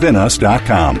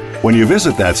thethereiniswithinus.com. When you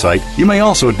visit that site, you may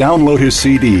also download his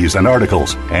CDs and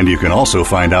articles, and you can also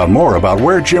find out more about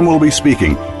where Jim will be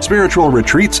speaking, spiritual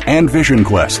retreats, and vision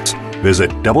quests.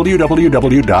 Visit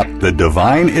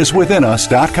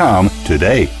www.thethereiniswithinus.com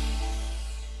today.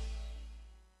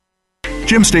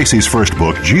 Jim Stacy's first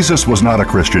book, Jesus Was Not a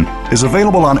Christian, is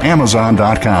available on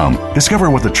Amazon.com. Discover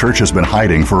what the church has been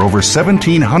hiding for over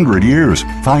 1,700 years.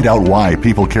 Find out why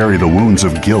people carry the wounds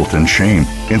of guilt and shame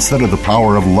instead of the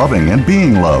power of loving and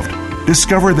being loved.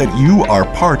 Discover that you are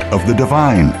part of the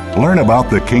divine. Learn about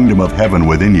the kingdom of heaven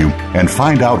within you and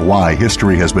find out why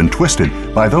history has been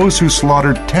twisted by those who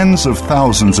slaughtered tens of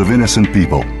thousands of innocent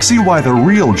people. See why the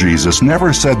real Jesus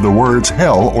never said the words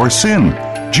hell or sin.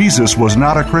 Jesus Was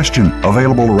Not a Christian.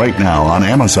 Available right now on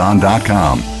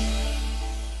Amazon.com.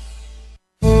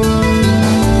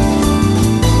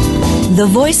 The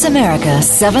Voice America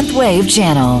 7th Wave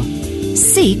Channel.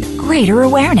 Seek greater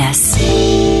awareness.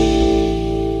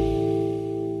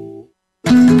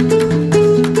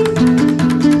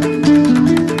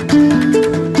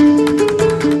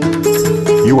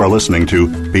 You are listening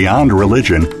to Beyond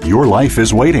Religion, Your Life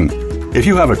is Waiting. If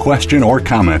you have a question or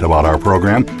comment about our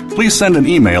program, please send an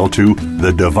email to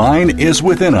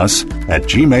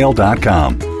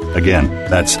thedivineiswithinus@gmail.com. Again,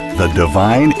 that's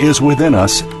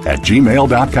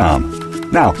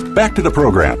thedivineiswithinus@gmail.com. Now, back to the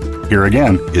program. Here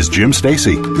again is Jim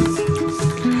Stacy.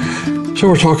 So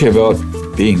we're talking about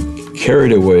being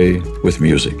carried away with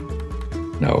music.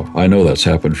 Now, I know that's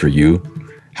happened for you.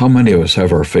 How many of us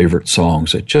have our favorite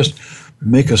songs that just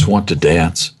make us want to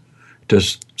dance,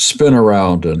 just spin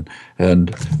around and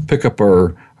pick up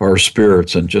our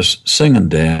spirits and just sing and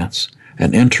dance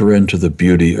and enter into the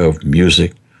beauty of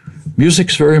music?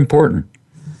 Music's very important.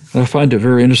 And I find it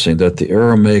very interesting that the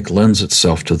Aramaic lends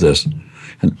itself to this.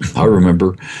 And I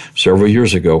remember several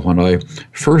years ago when I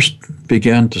first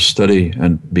began to study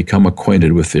and become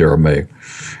acquainted with the Aramaic.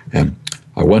 And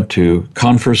I went to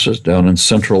conferences down in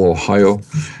central Ohio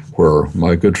where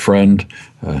my good friend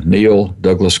Neil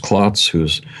Douglas Klotz,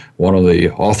 who's one of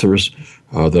the authors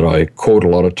that I quote a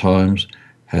lot of times,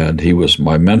 and he was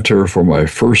my mentor for my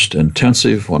first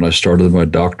intensive when I started my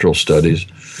doctoral studies.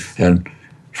 And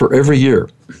for every year,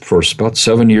 for about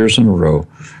 7 years in a row,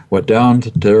 went down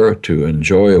there to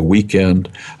enjoy a weekend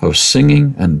of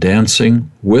singing and dancing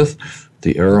with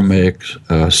the Aramaic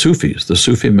Sufis, the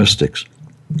Sufi mystics.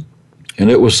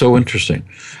 And it was so interesting.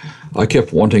 I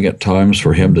kept wanting at times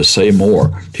for him to say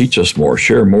more, teach us more,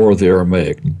 share more of the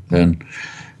Aramaic. And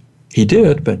he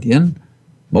did, but in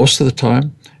most of the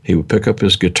time, he would pick up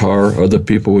his guitar, other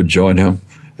people would join him,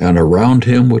 and around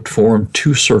him would form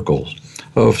two circles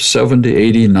of 70,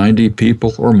 80, 90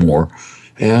 people or more.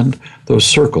 And those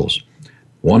circles,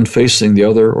 one facing the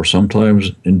other, or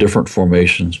sometimes in different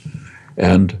formations,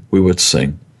 and we would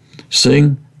sing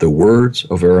the words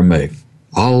of Aramaic.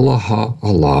 Allah,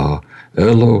 Allah,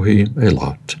 Elohim,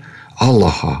 Elat,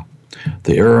 Allah,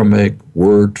 the Aramaic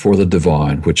word for the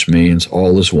divine, which means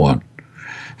all is one.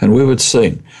 And we would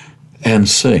sing and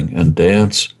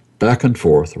dance back and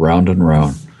forth, round and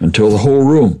round, until the whole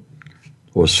room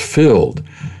was filled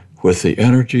with the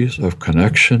energies of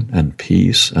connection and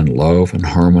peace and love and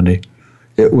harmony.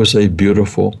 It was a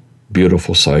beautiful,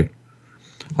 beautiful sight.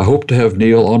 I hope to have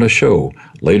Neil on a show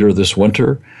later this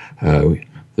winter.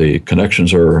 The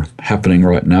connections are happening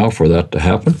right now for that to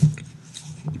happen.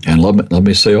 And let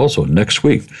me say also, next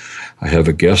week, I have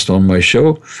a guest on my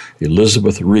show,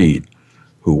 Elizabeth Reed,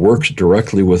 who works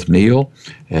directly with Neil,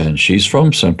 and she's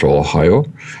from Central Ohio,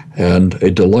 and a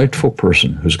delightful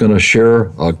person who's going to share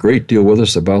a great deal with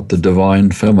us about the divine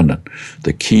feminine,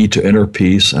 the key to inner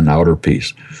peace and outer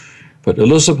peace. But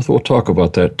Elizabeth will talk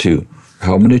about that too,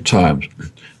 how many times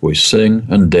we sing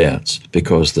and dance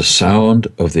because the sound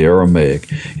of the Aramaic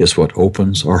is what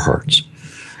opens our hearts.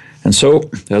 And so,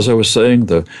 as I was saying,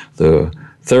 the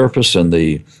therapists and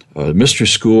the mystery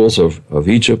schools of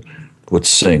Egypt would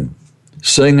sing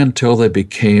until they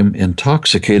became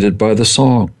intoxicated by the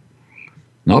song.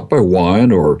 Not by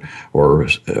wine or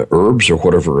herbs or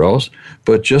whatever else,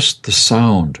 but just the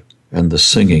sound and the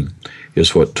singing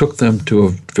is what took them to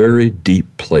a very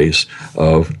deep place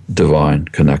of divine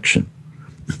connection.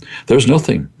 There's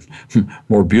nothing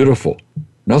more beautiful,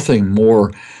 nothing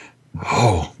more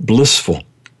blissful,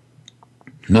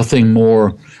 nothing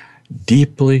more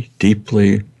deeply,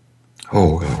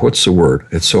 what's the word?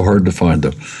 It's so hard to find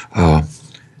them.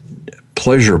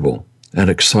 Pleasurable and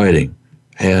exciting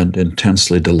and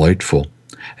intensely delightful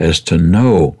as to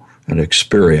know and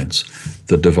experience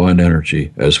the divine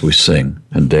energy as we sing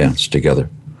and dance together.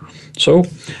 So,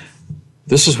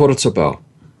 this is what it's about.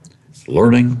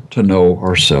 Learning to know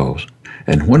ourselves.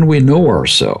 And when we know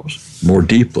ourselves more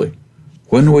deeply,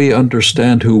 when we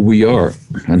understand who we are,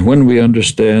 and when we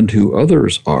understand who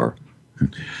others are,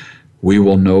 we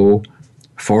will know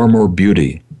far more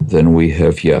beauty than we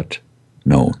have yet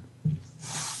known.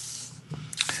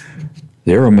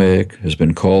 The Aramaic has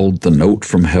been called the note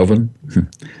from heaven.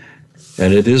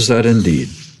 And it is that indeed.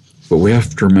 But we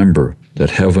have to remember that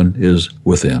heaven is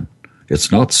within.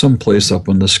 It's not someplace up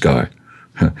in the sky.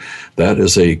 That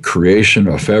is a creation,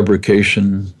 a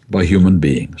fabrication by human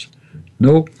beings.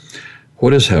 No,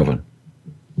 what is heaven?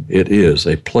 It is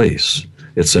a place.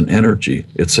 It's an energy.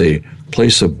 It's a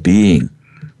place of being.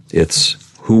 It's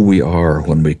who we are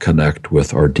when we connect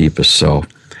with our deepest self,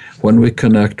 when we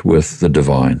connect with the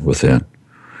divine within.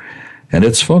 And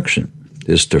its function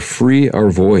is to free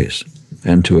our voice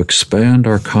and to expand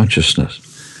our consciousness.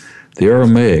 The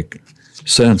Aramaic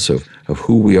sense of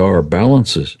who we are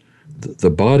balances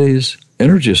the body's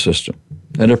energy system,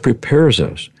 and it prepares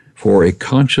us for a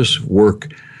conscious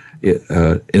work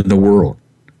in the world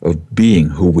of being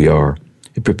who we are.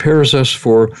 It prepares us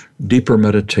for deeper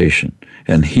meditation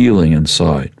and healing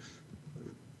inside,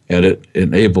 and it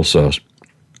enables us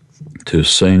to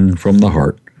sing from the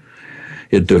heart.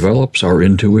 It develops our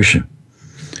intuition.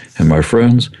 And my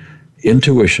friends,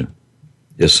 intuition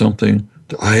is something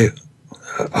that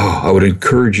I would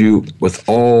encourage you with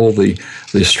all the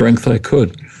strength I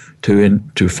could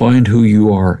to find who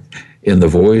you are in the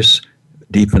voice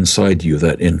deep inside you,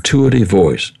 that intuitive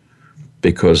voice,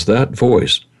 because that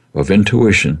voice of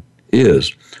intuition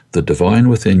is the divine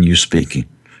within you speaking.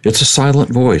 It's a silent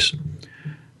voice.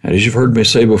 And as you've heard me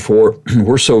say before,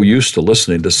 we're so used to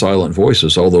listening to silent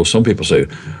voices, although some people say,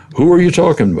 who are you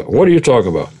talking about? What are you talking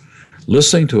about?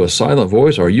 Listening to a silent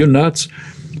voice? Are you nuts?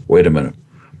 Wait a minute.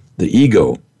 The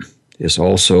ego is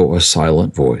also a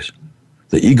silent voice.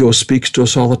 The ego speaks to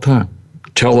us all the time.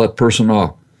 Tell that person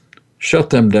off.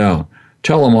 Shut them down.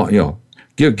 Tell them,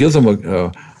 give them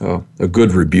a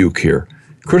good rebuke here.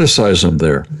 Criticize them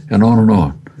there, and on and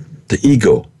on. The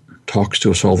ego talks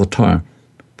to us all the time,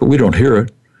 but we don't hear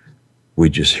it. We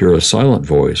just hear a silent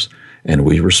voice, and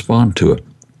we respond to it.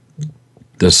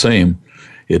 The same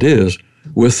it is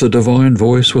with the divine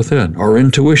voice within, our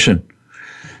intuition.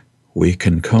 We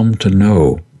can come to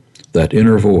know that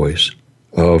inner voice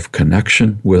of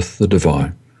connection with the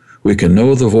divine. We can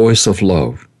know the voice of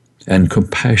love and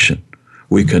compassion.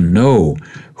 We can know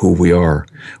who we are.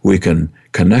 We can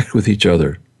connect with each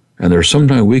other. And there's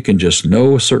sometimes we can just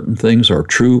know certain things are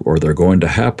true, or they're going to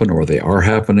happen, or they are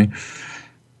happening.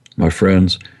 My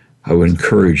friends, I would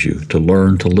encourage you to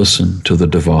learn to listen to the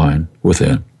divine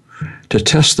within, to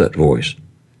test that voice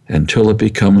until it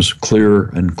becomes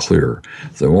clearer and clearer.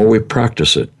 The more we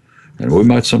practice it, and we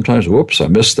might sometimes, whoops, I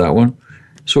missed that one.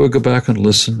 So we go back and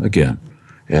listen again,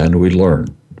 and we learn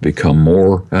to become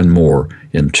more and more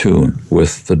in tune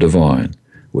with the divine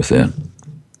within.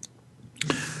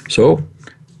 So,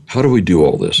 how do we do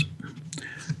all this?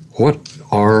 What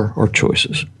are our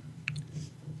choices?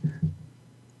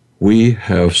 We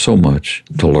have so much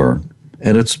to learn,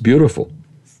 and it's beautiful.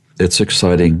 It's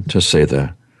exciting to say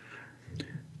that.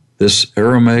 This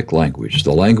Aramaic language,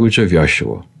 the language of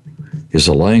Yeshua, is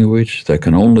a language that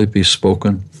can only be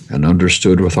spoken and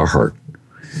understood with our heart.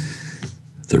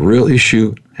 The real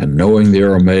issue in knowing the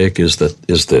Aramaic is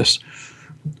this.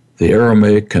 The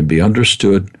Aramaic can be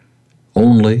understood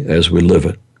only as we live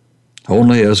it,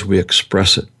 only as we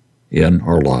express it in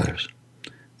our lives.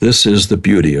 This is the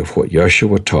beauty of what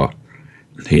Yeshua taught.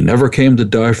 He never came to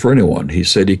die for anyone. He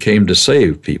said he came to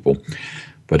save people,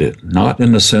 but not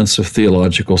in the sense of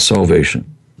theological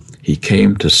salvation. He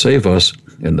came to save us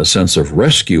in the sense of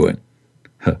rescuing,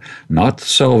 not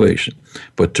salvation,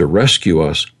 but to rescue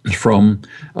us from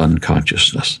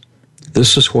unconsciousness.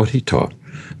 This is what he taught.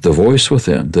 The voice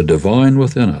within, the divine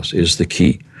within us, is the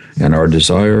key, and our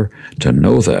desire to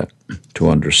know that, to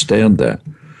understand that,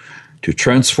 to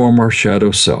transform our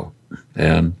shadow self,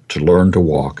 and to learn to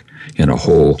walk in a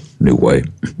whole new way.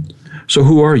 So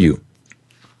who are you?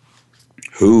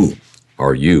 Who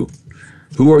are you?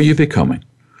 Who are you becoming?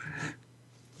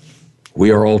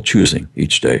 We are all choosing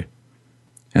each day.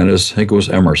 And as I think it was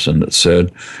Emerson that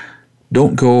said,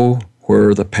 don't go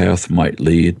where the path might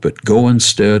lead, but go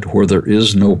instead where there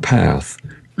is no path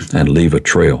and leave a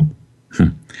trail.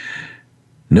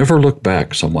 Never look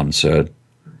back, someone said,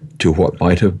 to what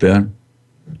might have been,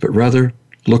 but rather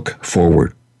look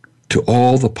forward to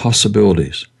all the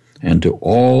possibilities and to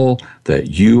all that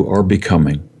you are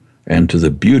becoming and to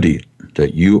the beauty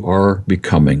that you are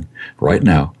becoming right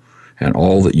now and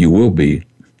all that you will be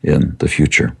in the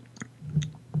future.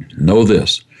 Know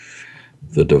this,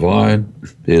 the divine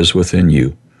is within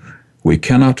you. We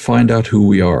cannot find out who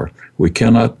we are. We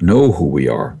cannot know who we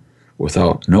are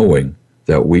without knowing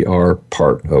that we are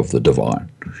part of the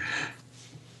divine.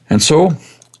 And so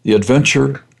the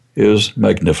adventure is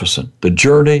magnificent. The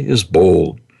journey is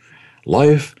bold.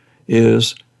 Life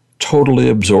is totally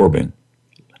absorbing.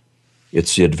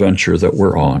 It's the adventure that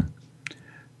we're on.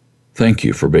 Thank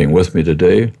you for being with me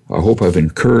today. I hope I've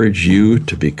encouraged you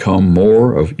to become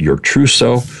more of your true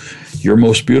self, your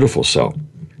most beautiful self.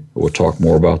 We'll talk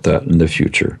more about that in the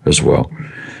future as well.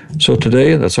 So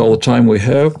today, that's all the time we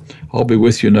have. I'll be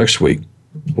with you next week.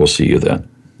 We'll see you then.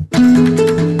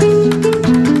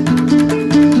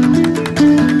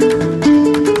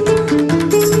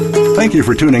 Thank you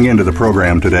for tuning into the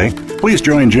program today. Please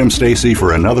join Jim Stacy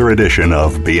for another edition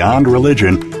of Beyond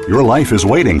Religion, Your Life is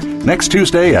Waiting, next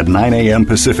Tuesday at 9 a.m.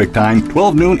 Pacific Time,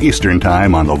 12 noon Eastern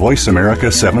Time on the Voice America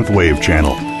 7th Wave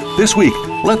Channel. This week,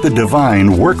 let the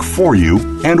divine work for you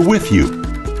and with you.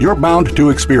 You're bound to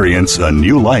experience a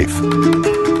new life.